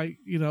 those,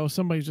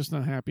 somebody's just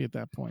not happy at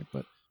that point,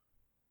 but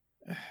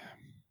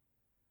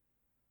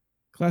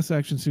class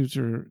action suits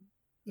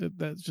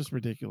that's just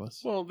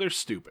ridiculous. Well, they're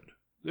stupid.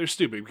 They're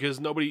stupid because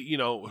nobody,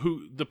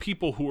 the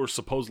people who are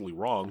supposedly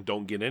wrong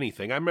don't get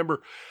anything. I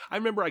remember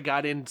I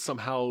got in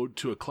somehow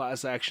to a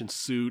class action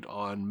suit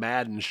on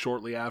Madden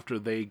shortly after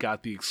they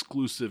got the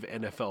exclusive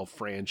NFL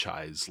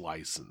franchise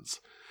license.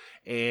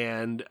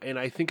 And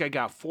I think I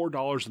got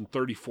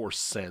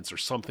 $4.34 or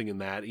something in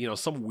that,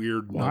 some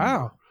weird number.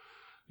 Wow.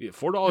 Yeah,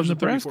 $4.34.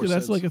 Nebraska,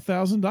 that's like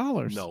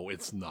 $1,000. No,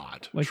 it's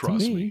not. Like,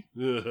 trust to me.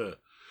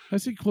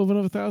 That's the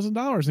equivalent of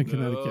 $1,000 in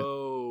Connecticut.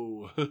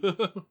 Oh.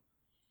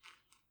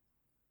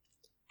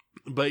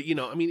 But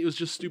it was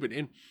just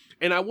stupid,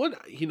 and I would,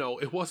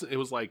 it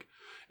was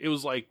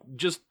like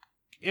just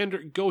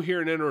go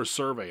here and enter a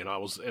survey, and I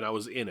was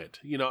in it.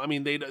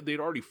 They'd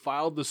already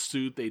filed the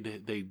suit,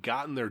 they'd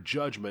gotten their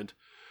judgment,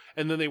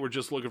 and then they were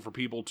just looking for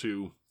people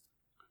to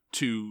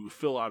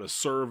fill out a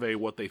survey,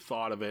 what they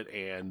thought of it,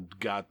 and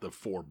got the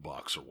 $4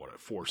 or whatever,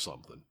 for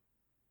something.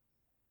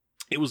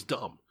 It was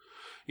dumb.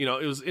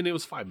 It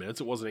was 5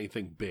 minutes. It wasn't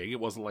anything big. It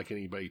wasn't like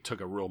anybody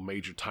took a real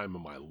major time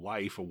of my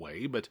life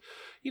away. But,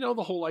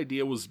 the whole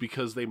idea was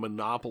because they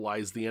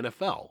monopolized the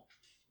NFL.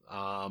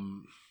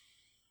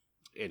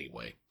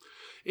 Anyway,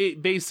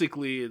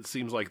 it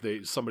seems like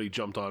somebody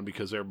jumped on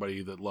because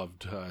everybody that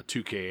loved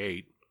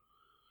 2K8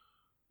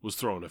 was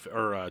throwing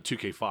or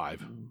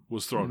 2K5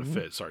 was throwing a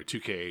fit. Sorry,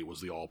 2K8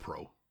 was the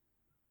All-Pro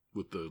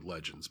with the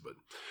Legends, but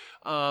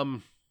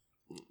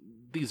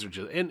these are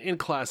just in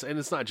class, and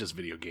it's not just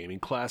video gaming.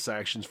 Class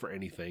actions for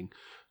anything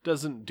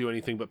doesn't do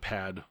anything but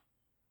pad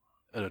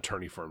an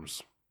attorney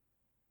firm's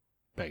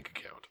bank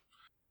account.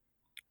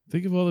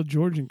 Think of all the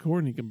Georgian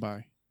corn you can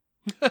buy.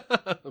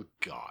 Oh,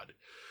 God,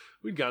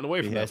 we'd gotten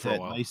away from that for a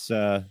while. Nice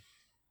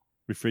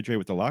refrigerator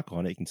with the lock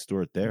on it. You can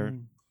store it there.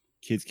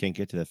 Kids can't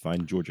get to that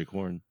fine Georgia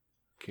corn.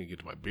 Can't get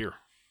to my beer.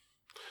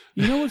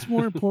 You know what's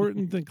more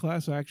important than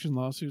class action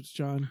lawsuits,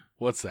 John?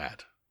 What's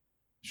that?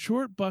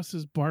 Short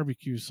Bus's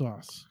barbecue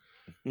sauce.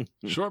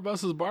 Short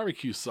Bus's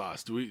barbecue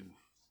sauce.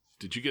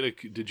 Did you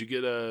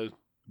get a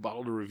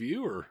bottle to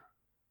review or?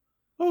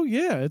 Oh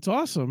yeah, it's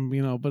awesome.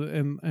 But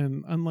and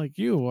unlike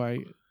you,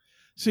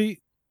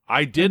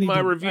 I did my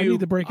review. I need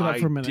to break it up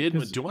for a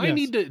minute. Do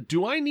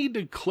I need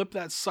to clip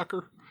that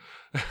sucker?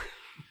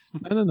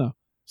 I don't know.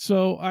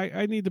 So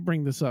I need to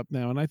bring this up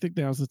now, and I think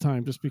now's the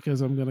time, just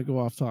because I'm going to go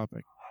off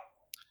topic.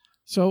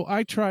 So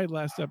I tried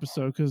last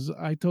episode because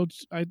I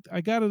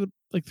got it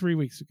like 3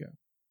 weeks ago,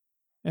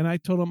 and I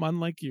told him,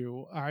 unlike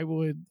you, I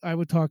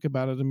would talk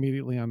about it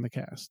immediately on the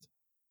cast.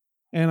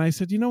 And I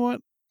said, you know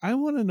what? I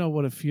want to know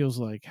what it feels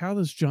like. How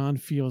does John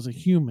feel as a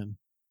human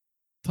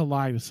to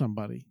lie to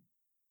somebody?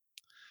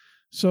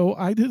 So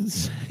I didn't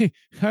say.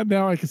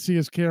 Now I can see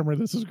his camera.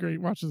 This is great.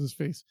 Watching his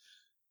face.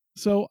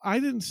 So I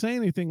didn't say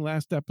anything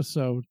last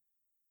episode,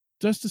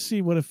 just to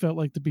see what it felt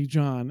like to be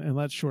John and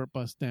let Short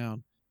Bus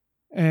down.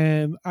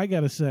 And I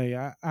gotta say,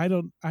 I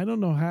don't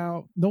know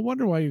how. No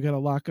wonder why you got a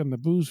lock on the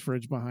booze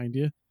fridge behind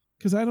you,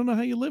 because I don't know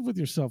how you live with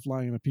yourself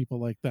lying to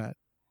people like that.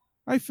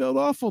 I felt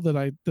awful that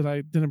I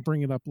didn't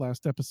bring it up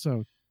last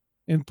episode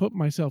and put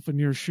myself in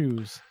your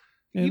shoes.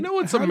 And you know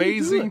what's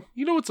amazing?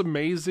 You know what's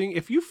amazing?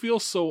 If you feel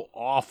so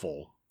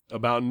awful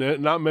about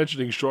not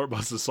mentioning short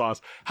busted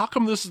sauce, how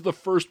come this is the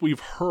first we've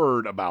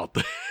heard about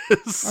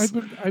this?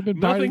 I've been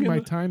biding my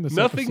time this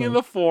nothing episode. in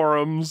the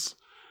forums,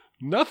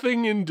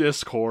 nothing in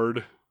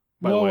Discord.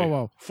 By the way,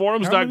 whoa.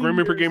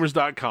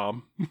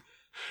 forums.grimreapergamers.com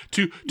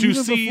to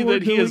Even see before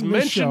that he has doing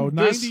this show, mentioned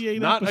this,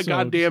 98 not episodes. a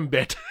goddamn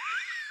bit.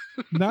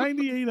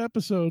 98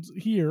 episodes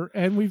here,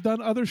 and we've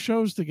done other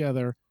shows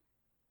together.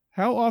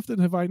 How often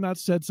have I not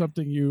said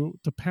something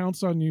to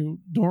pounce on you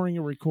during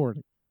a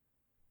recording?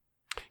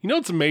 You know,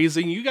 it's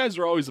amazing. You guys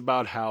are always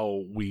about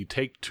how we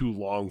take too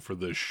long for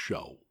this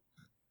show.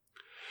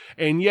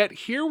 And yet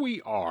here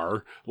we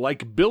are,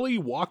 like Billy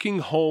walking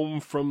home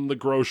from the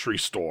grocery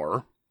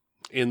store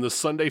in the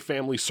Sunday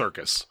Family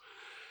Circus,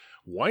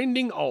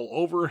 winding all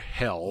over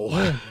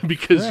hell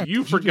because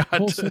you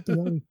forgot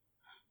to...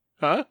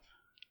 Huh?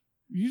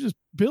 You just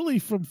Billy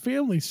from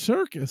Family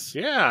Circus.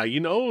 Yeah,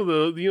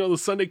 the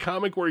Sunday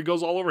comic where he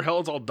goes all over hell.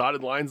 It's all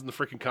dotted lines in the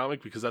freaking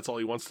comic because that's all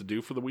he wants to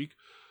do for the week.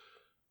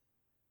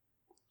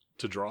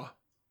 To draw.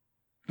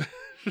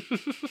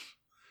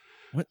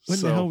 What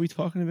the hell are we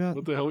talking about?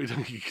 What the hell are we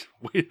talking?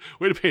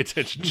 Way to pay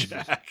attention,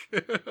 Jack.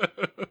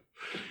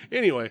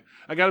 Anyway,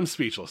 I got him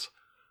speechless.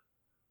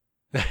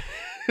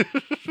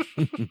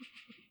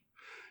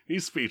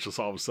 He's speechless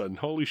all of a sudden.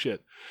 Holy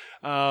shit.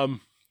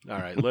 All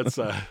right,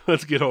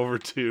 let's get over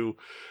to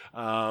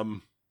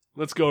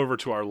let's go over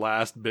to our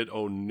last bit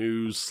of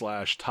news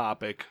 /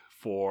 topic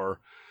for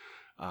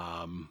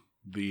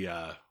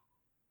the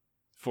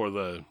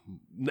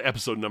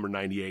episode number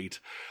 98.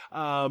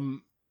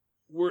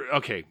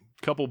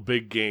 Couple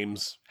big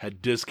games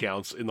had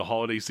discounts in the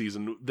holiday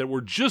season that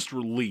were just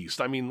released.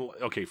 I mean,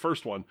 okay,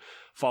 first one,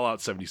 Fallout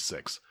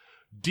 76.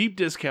 Deep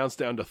discounts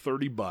down to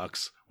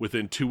 $30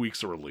 within 2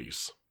 weeks of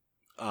release.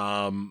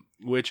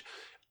 Which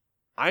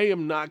I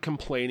am not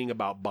complaining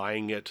about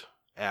buying it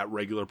at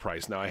regular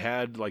price. Now, I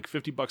had like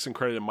 $50 in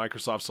credit at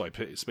Microsoft, so I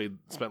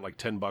spent like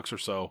 $10 or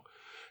so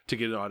to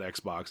get it on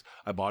Xbox.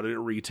 I bought it at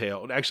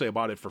retail. Actually, I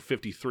bought it for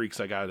 $53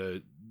 because I got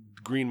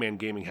Green Man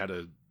Gaming had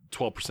a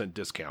 12%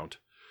 discount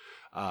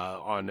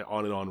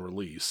on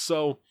release.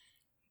 So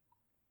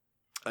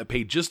I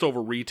paid just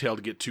over retail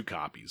to get 2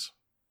 copies.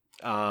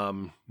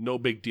 No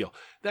big deal.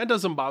 That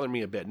doesn't bother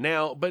me a bit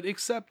now, but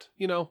except,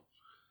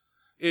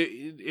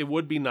 it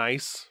would be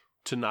nice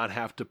to not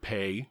have to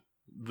pay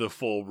the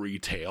full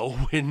retail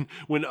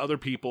when other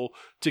people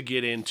to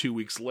get in 2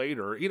 weeks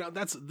later.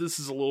 This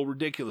is a little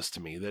ridiculous to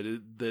me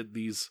that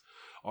these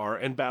are,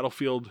 and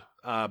Battlefield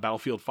 5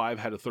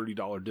 had a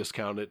 $30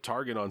 discount at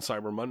Target on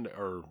Cyber Monday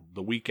or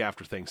the week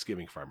after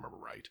Thanksgiving, if I remember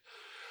right.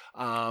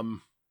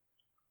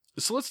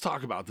 So let's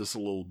talk about this a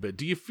little bit.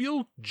 Do you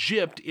feel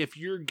gypped if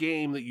your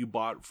game that you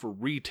bought for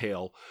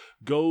retail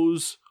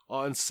goes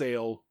on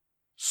sale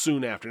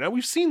soon after? Now,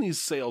 we've seen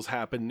these sales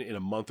happen in a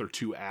month or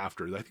two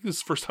after. I think this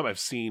is the first time I've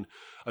seen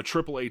a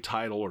AAA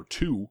title or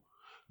two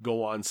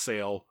go on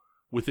sale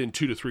within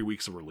 2 to 3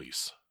 weeks of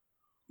release.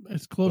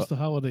 It's close to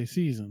holiday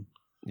season.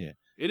 Yeah.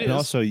 It and is.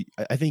 Also,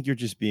 I think you're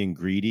just being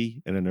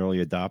greedy and an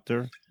early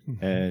adopter,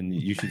 and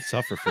you should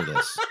suffer for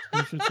this.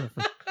 You should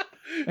suffer.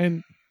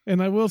 And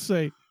I will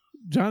say,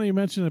 Johnny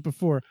mentioned it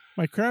before,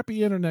 my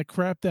crappy internet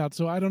crapped out,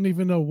 so I don't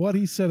even know what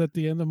he said at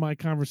the end of my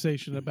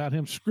conversation about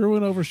him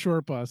screwing over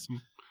Short Bus.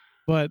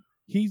 But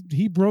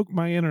he broke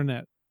my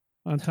internet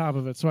on top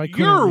of it, so I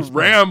couldn't. Your respond.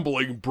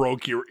 rambling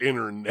broke your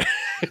internet.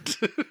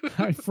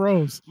 I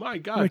froze. My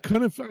God, I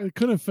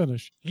couldn't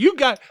finish. You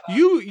got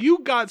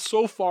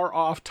so far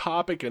off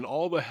topic and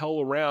all the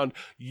hell around.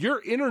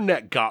 Your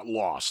internet got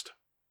lost.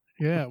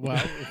 Yeah, well,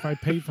 if I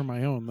paid for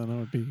my own, then it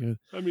would be good.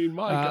 I mean,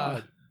 my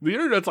God, the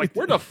internet's like,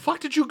 where the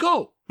fuck did you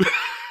go?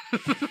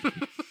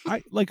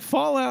 I like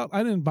Fallout.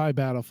 I didn't buy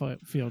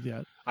Battlefield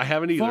yet. I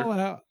haven't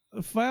either.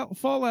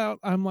 Fallout.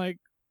 I'm like,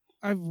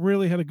 I've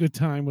really had a good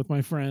time with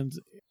my friends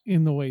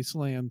in the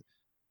wasteland.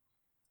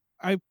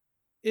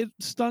 It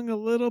stung a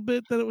little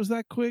bit that it was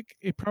that quick.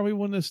 It probably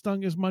wouldn't have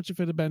stung as much if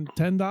it had been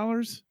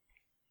 $10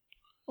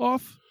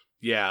 off.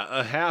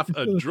 Yeah,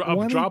 a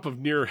drop of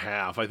near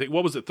half. I think.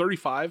 What was it?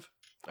 35.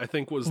 I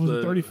think was it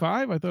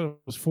 35. I thought it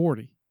was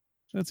 40.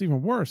 That's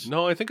even worse.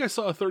 No, I think I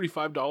saw a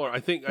 $35.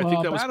 I think that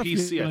was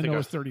PC. I think it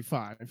was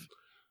 35.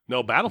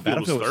 No,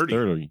 Battlefield was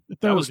 30.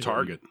 That was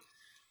Target.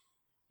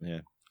 Yeah,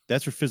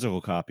 that's for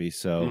physical copies.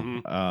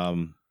 So,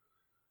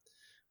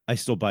 I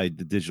still buy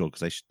the digital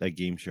because I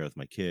game share with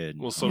my kid.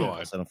 Well, so do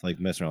I. So I don't like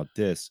messing around with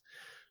this.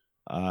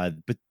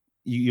 But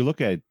you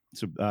look at it.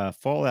 So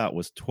Fallout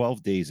was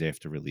 12 days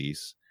after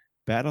release.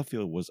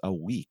 Battlefield was a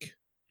week.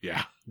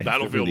 Yeah,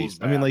 Battlefield was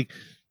bad. I mean, like,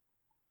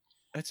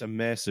 that's a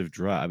massive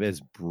drop. It's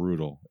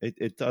brutal.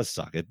 It does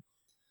suck.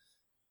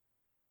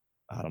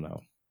 I don't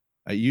know.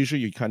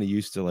 Usually you're kind of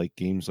used to like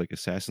games like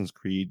Assassin's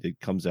Creed. It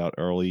comes out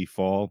early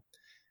fall,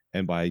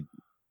 and by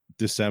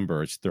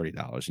December it's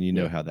 $30, and you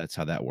know how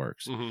that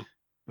works. Mm-hmm.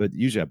 But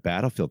usually a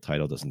Battlefield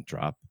title doesn't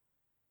drop.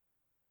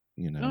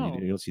 No.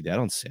 You don't see that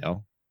on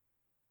sale.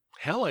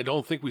 Hell, I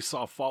don't think we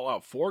saw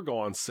Fallout 4 go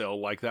on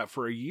sale like that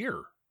for a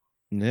year.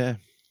 Yeah.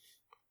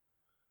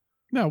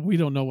 No, we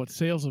don't know what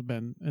sales have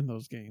been in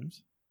those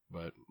games.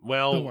 But,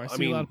 well, I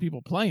see a lot of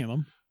people playing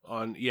them.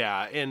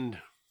 And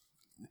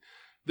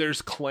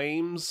there's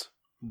claims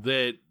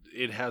that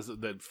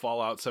that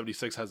Fallout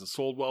 76 hasn't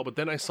sold well, but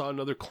then I saw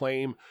another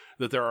claim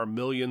that there are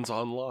millions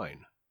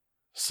online.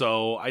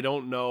 So I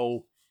don't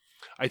know.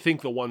 I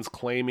think the ones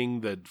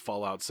claiming that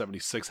Fallout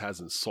 76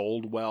 hasn't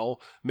sold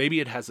well, maybe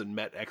it hasn't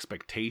met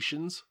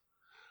expectations,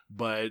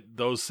 but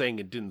those saying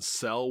it didn't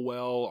sell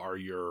well are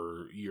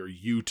your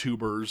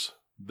YouTubers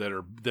that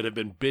have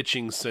been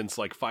bitching since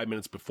like 5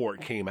 minutes before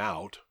it came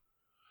out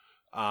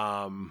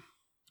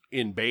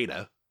in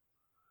beta.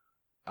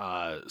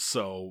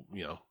 So,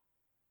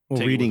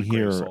 Well, reading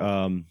here,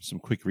 some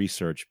quick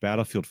research.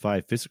 Battlefield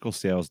 5 physical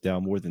sales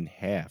down more than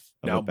half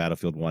of what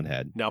Battlefield 1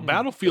 had. Now,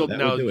 Battlefield,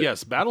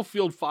 yes,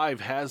 Battlefield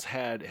 5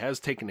 has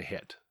taken a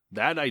hit.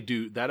 That I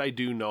do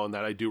know, and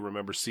that I do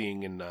remember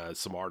seeing in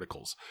some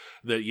articles.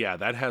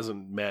 That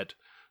hasn't met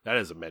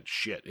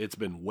shit. It's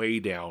been way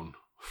down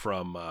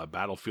from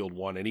Battlefield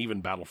 1 and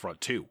even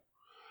Battlefront 2.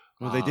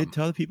 Well, they did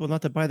tell the people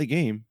not to buy the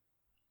game.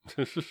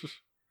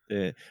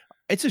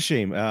 It's a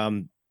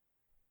shame.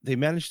 They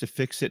managed to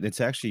fix it, and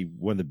it's actually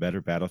one of the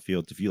better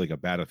Battlefields. If you like a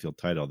Battlefield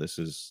title, this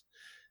is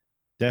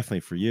definitely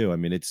for you. I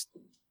mean,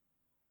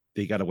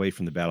 they got away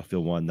from the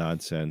Battlefield 1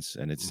 nonsense,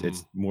 and it's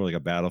more like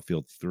a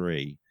Battlefield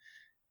 3.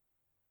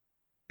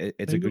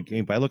 It's a good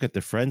game, but I look at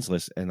the friends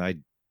list, and I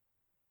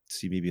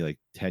see maybe like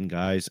 10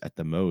 guys at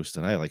the most,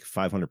 and I have like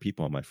 500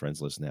 people on my friends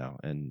list now,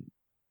 and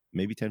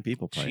maybe 10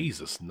 people playing.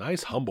 Jesus,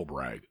 nice humble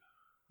brag.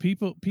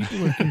 People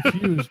are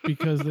confused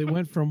because they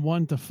went from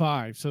 1 to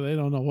 5, so they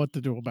don't know what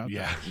to do about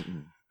that.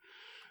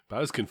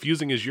 About as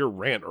confusing as your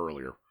rant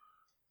earlier.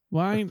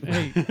 Well,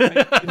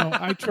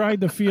 I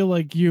tried to feel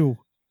like you.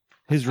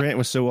 His rant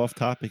was so off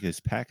topic. His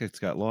packets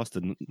got lost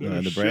in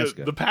Nebraska.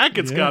 Shit. The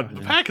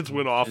packets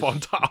went off on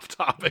top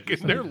topic,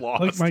 and they're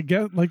lost. Like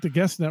the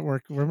guest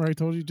network. Remember I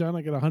told you, John,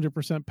 I got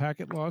 100%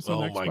 packet loss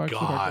on Xbox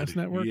with our guest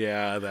network.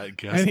 Yeah, that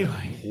guest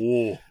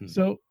network.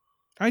 So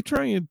I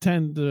try and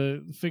tend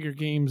to figure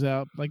games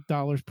out like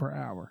dollars per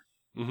hour,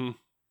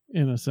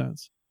 in a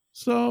sense.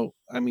 So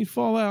I mean,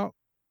 Fallout,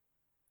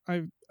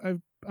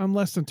 I'm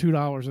less than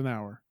 $2 an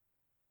hour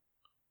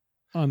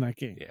on that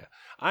game. Yeah,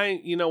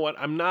 you know what?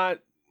 I'm not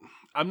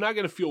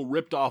going to feel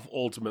ripped off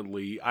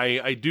ultimately.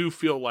 I do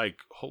feel like,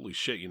 holy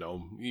shit,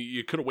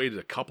 you could have waited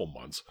a couple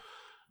months.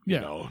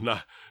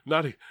 Not.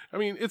 I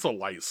mean, it's a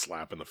light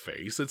slap in the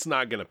face. It's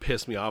not going to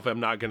piss me off. I'm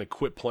not going to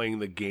quit playing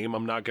the game.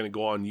 I'm not going to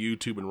go on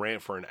YouTube and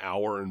rant for an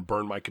hour and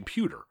burn my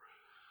computer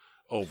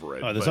over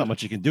it. There's not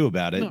much you can do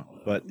about it.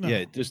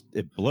 Yeah,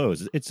 it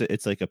blows.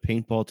 It's like a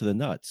paintball to the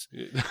nuts.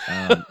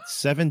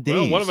 7 days.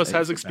 Well, one of us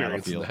has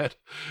experience in that.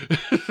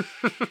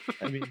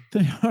 I mean,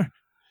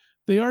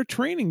 they are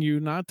training you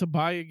not to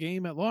buy a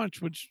game at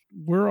launch, which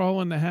we're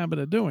all in the habit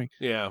of doing.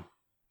 Yeah.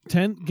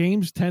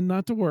 Games tend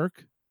not to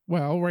work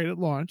well right at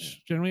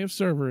launch. Generally have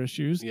server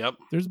issues. Yep.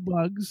 There's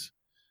bugs.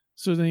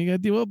 So then you got to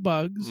deal with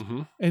bugs.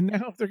 And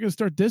now if they're going to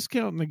start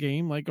discounting the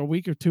game like a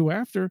week or two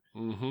after,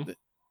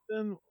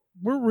 then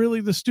we're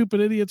really the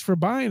stupid idiots for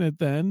buying it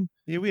then.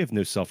 Yeah, we have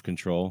no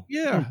self-control.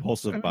 Yeah. We're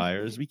impulsive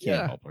buyers. We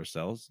can't help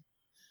ourselves.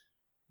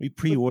 We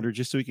pre-order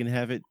just so we can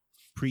have it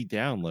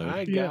pre-download.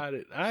 I got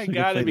it. I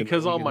got it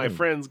because all my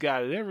friends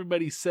got it.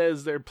 Everybody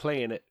says they're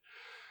playing it.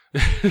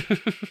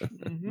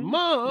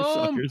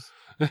 Mom!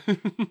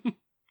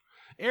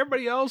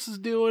 Everybody else is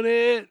doing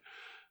it.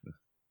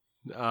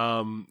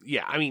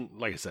 Yeah, I mean,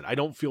 like I said, I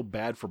don't feel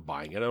bad for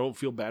buying it. I don't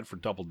feel bad for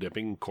double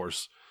dipping. Of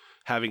course,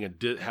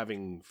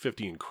 having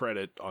 50 in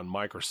credit on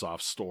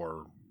Microsoft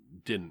Store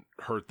didn't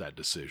hurt that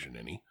decision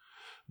any.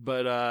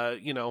 But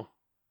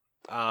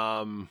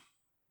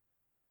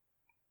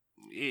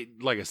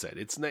like I said,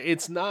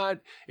 it's not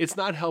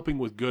helping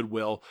with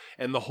goodwill,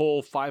 and the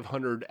whole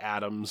 500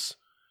 atoms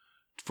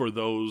for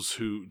those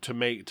who to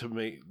make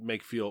you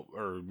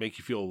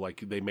feel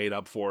like they made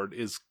up for it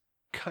is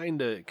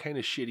kind of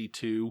shitty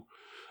too.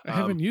 I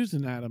haven't used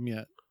an atom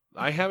yet.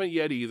 I haven't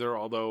yet either,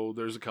 although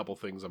there's a couple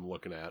things I'm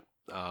looking at.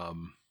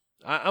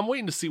 I'm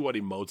waiting to see what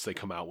emotes they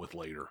come out with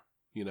later.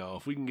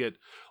 If we can get,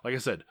 like I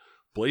said,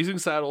 Blazing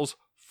Saddles,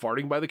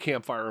 farting by the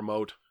campfire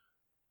emote,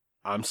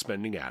 I'm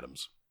spending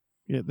atoms.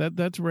 Yeah,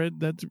 that's Red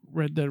Dead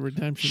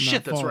Redemption.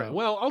 Shit, that's Fallout. right.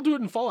 Well, I'll do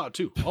it in Fallout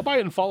too. I'll buy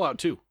it in Fallout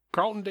too.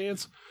 Carlton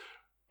Dance,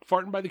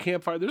 farting by the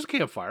campfire. There's a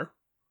campfire,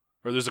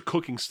 or there's a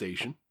cooking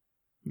station.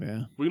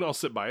 Yeah, we can all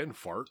sit by it and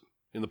fart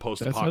in the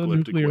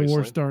post-apocalyptic wasteland. That's how the nuclear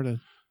war started.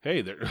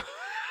 Hey, there.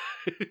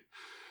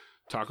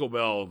 Taco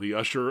Bell, the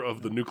usher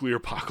of the nuclear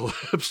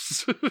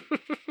apocalypse.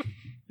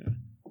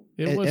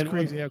 It was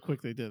crazy how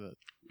quick they did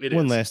it.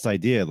 One last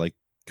idea, like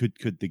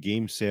could the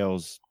game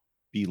sales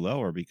be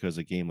lower because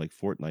a game like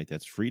Fortnite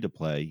that's free to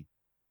play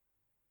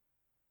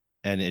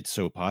and it's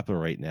so popular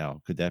right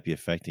now? Could that be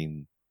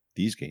affecting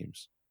these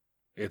games?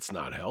 It's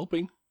not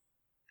helping.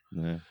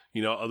 Yeah.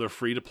 Other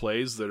free to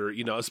plays that are,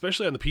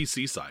 especially on the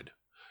PC side.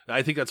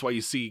 I think that's why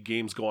you see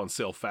games go on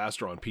sale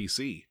faster on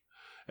PC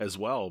as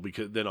well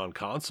than on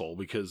console,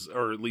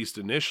 or at least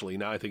initially.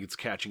 Now I think it's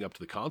catching up to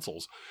the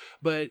consoles,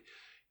 but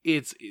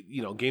it's,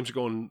 games are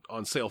going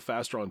on sale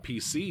faster on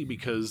PC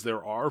because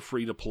there are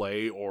free to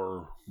play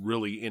or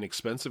really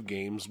inexpensive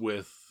games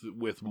with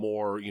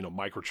more,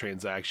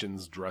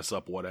 microtransactions, dress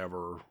up,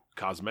 whatever,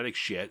 cosmetic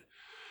shit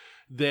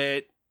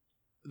that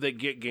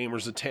get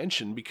gamers'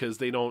 attention because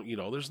they don't,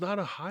 there's not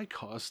a high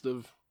cost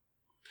of,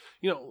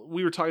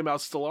 we were talking about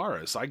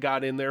Stellaris. I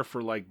got in there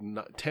for like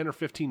 10 or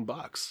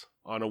 $15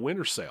 on a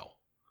winter sale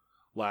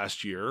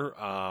last year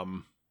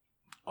on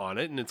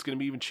it, and it's going to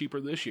be even cheaper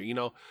this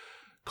year.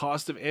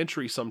 Cost of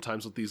entry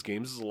sometimes with these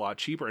games is a lot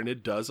cheaper, and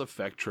it does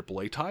affect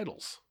AAA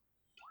titles.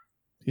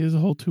 He has a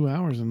whole 2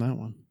 hours in that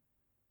one.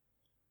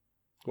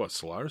 What,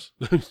 Stellaris?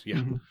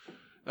 Yeah.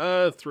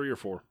 Mm-hmm. 3 or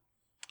 4.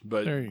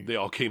 But they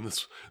all came in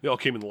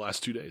the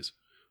last 2 days.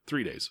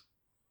 3 days.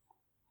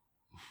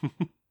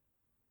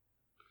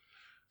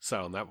 Sat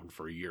on that one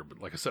for a year,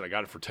 but like I said, I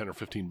got it for 10 or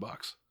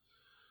 $15.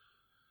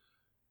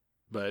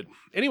 But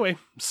anyway,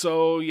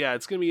 so yeah,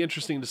 it's going to be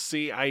interesting to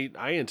see. I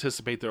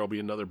anticipate there will be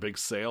another big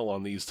sale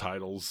on these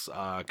titles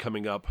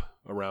coming up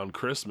around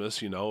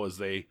Christmas, as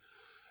they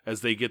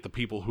get the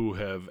people who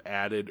have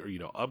added or,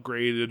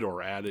 upgraded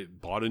or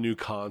bought a new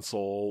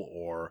console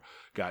or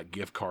got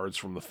gift cards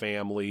from the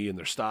family in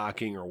their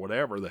stocking or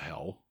whatever the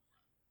hell.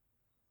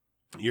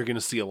 You're going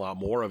to see a lot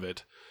more of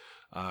it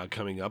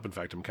coming up. In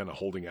fact, I'm kind of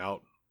holding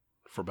out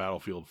for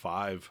Battlefield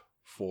 5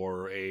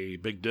 for a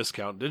big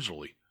discount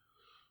digitally.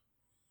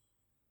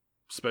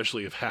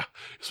 Especially if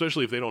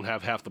they don't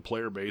have half the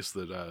player base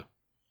that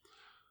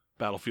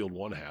Battlefield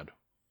 1 had.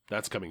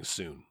 That's coming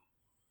soon.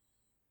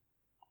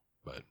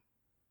 But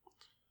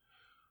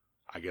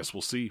I guess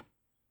we'll see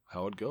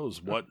how it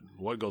goes. What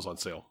goes on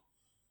sale?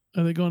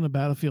 Are they going to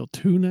Battlefield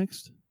 2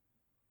 next?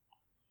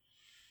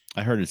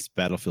 I heard it's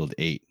Battlefield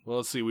 8. Well,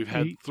 let's see. We've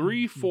had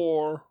 3,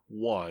 4,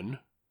 1,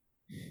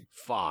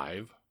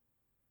 5.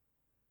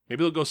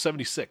 Maybe they'll go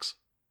 76.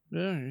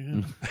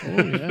 Yeah. Oh,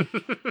 yeah.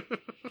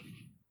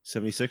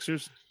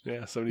 76ers?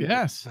 Yeah, 76.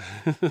 Yes.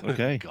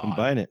 Okay, I'm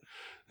buying it.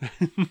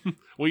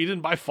 Well, you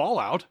didn't buy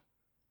Fallout.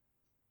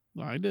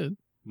 I did.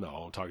 No,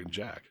 I'm talking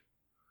Jack.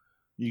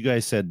 You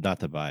guys said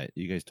not to buy it.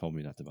 You guys told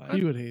me not to buy it.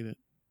 You would hate it.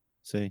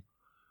 See?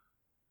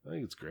 I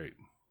think it's great.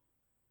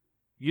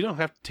 You don't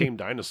have to tame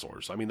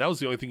dinosaurs. I mean, that was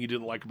the only thing you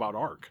didn't like about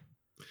Ark.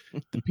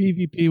 The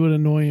PvP would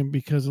annoy him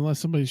because unless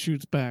somebody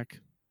shoots back.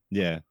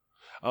 Yeah.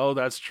 Oh,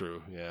 that's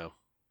true. Yeah.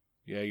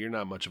 Yeah, you're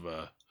not much of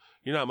a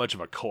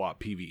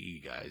co-op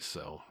PvE guy,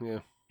 so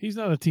yeah. He's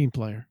not a team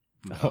player.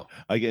 No.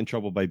 I get in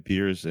trouble by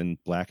beers and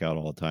blackout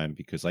all the time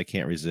because I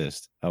can't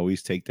resist. I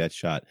always take that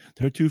shot.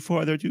 They're too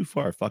far.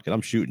 Fuck it,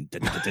 I'm shooting.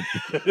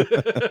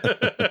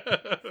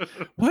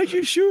 Why'd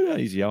you shoot at?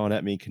 He's yelling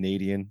at me in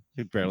Canadian.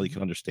 You barely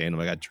can understand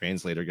him. I got a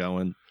translator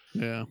going.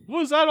 Yeah. What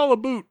was that all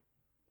about?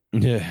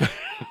 Yeah.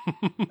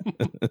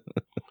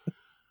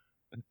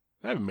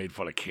 I haven't made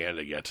fun of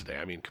Canada yet today.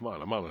 I mean, come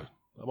on, I'm on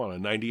a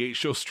 98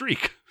 show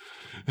streak.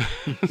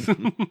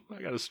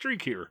 I got a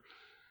streak here.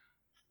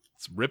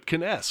 It's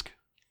Ripken-esque.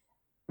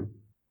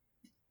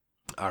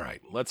 All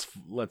right, let's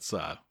fold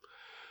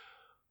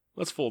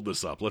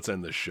this up. Let's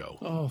end this show.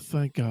 Oh,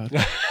 thank God.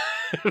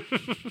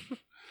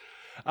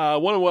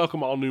 Want to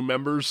welcome all new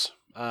members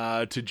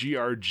to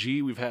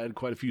GRG. We've had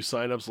quite a few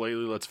signups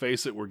lately. Let's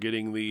face it, we're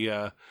getting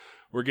the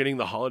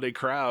holiday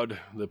crowd,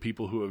 the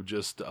people who have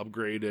just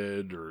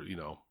upgraded or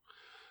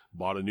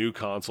bought a new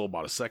console,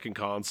 bought a second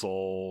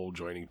console,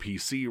 joining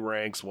PC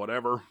ranks,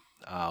 whatever.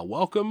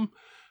 Welcome.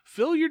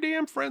 Fill your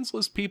damn friends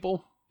list,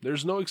 people.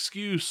 There's no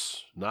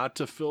excuse not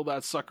to fill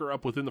that sucker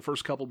up within the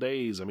first couple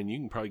days. I mean, you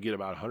can probably get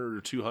about 100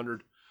 or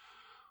 200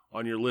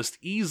 on your list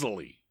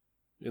easily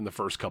in the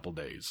first couple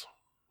days.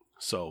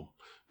 So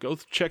go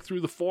check through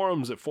the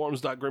forums at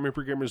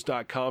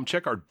forums.grimreapergamers.com.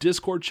 Check our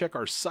Discord, check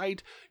our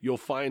site. You'll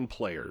find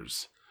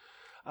players.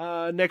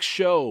 Next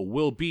show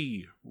will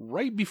be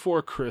right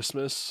before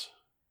Christmas,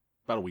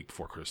 about a week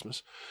before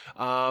Christmas.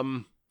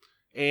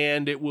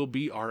 And it will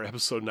be our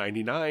episode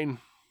 99.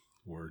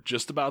 We're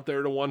just about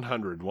there to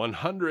 100.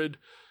 100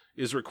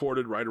 is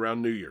recorded right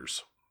around New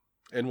Year's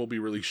and will be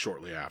released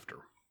shortly after.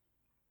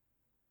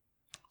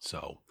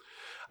 So,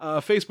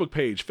 Facebook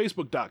page,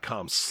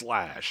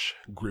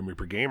 facebook.com/Grim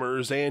Reaper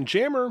Gamers. And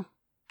Jammer,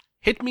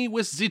 hit me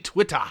with the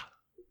Twitter.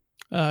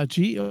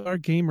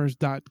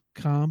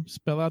 grgamers.com,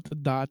 spell out the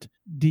 .dot.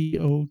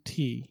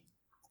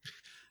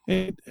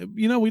 And,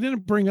 we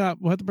didn't bring up,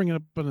 we'll have to bring it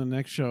up on the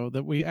next show,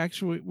 that we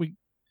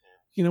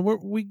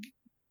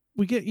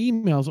get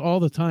emails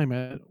all the time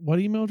at what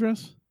email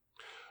address?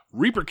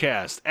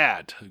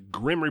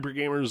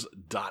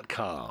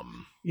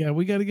 Reapercast@grimreapergamers.com. Yeah,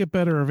 we got to get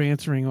better of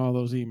answering all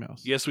those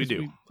emails. Yes, we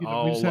do. We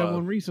just had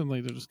one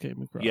recently that just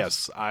came across.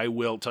 Yes, I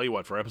will tell you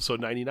what, for episode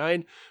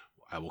 99,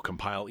 I will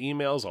compile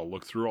emails. I'll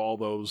look through all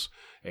those,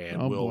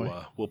 and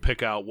we'll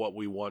pick out what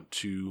we want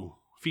to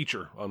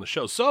feature on the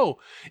show. So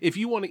if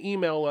you want to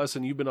email us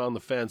and you've been on the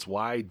fence,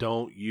 why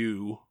don't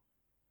you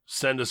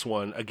send us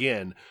one?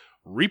 Again,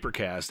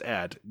 Reapercast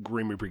at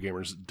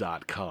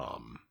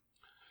GrimReaperGamers.com.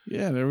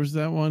 Yeah, there was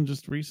that one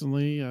just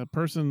recently. A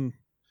person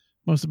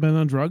must have been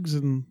on drugs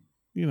and,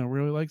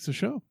 really likes the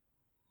show.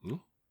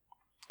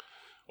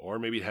 Or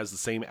maybe it has the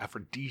same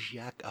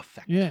aphrodisiac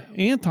effect. Yeah,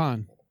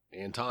 Anton,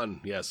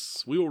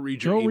 yes. We will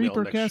read your go email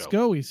Reapercast, next show.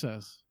 go, he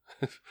says.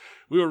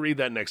 We will read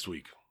that next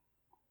week.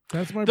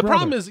 That's my The brother.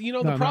 problem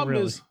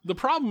is, the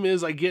problem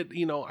is I get,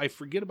 I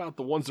forget about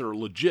the ones that are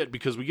legit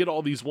because we get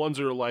all these ones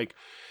that are like,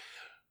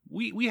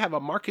 we have a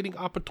marketing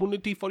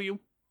opportunity for you.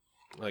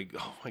 Like,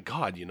 oh my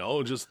God,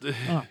 just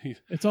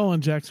it's all on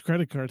Jack's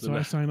credit card, so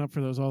I sign up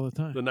for those all the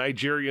time. the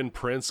Nigerian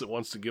prince that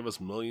wants to give us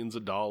millions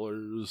of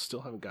dollars.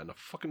 Still haven't gotten a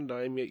fucking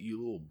dime yet, you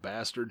little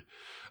bastard.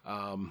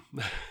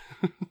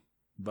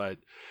 But,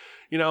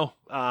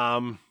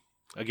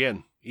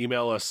 again,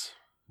 email us.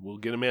 We'll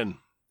get them in.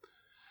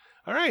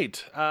 All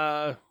right.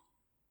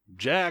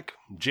 Jack,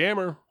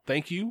 Jammer,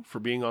 thank you for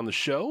being on the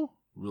show.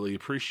 Really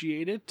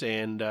appreciate it.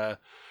 And the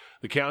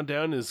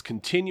countdown is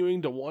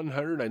continuing to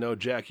 100. I know,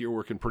 Jack, you're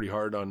working pretty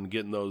hard on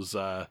getting those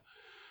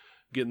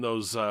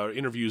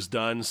interviews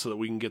done so that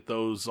we can get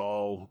those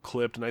all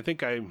clipped. And I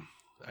think I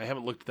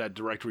haven't looked at that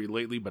directory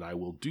lately, but I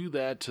will do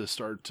that to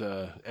start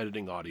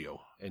editing audio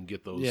and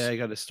get those. Yeah, I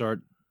got to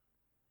start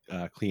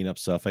cleaning up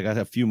stuff. I got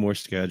a few more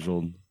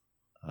scheduled,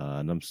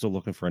 and I'm still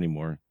looking for any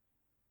more.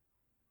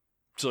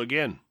 So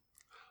again,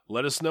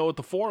 let us know at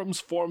the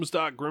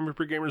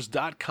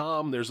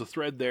forums.grimreapergamers.com. There's a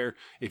thread there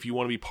if you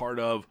want to be part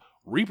of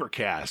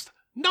Reapercast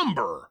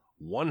number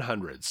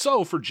 100.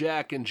 So for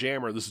Jack and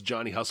Jammer, this is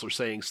Johnny Hustler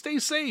saying, stay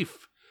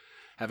safe.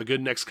 Have a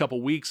good next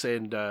couple weeks,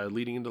 and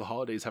leading into the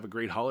holidays, have a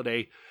great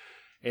holiday.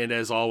 And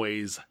as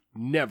always,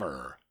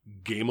 never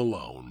game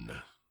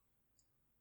alone.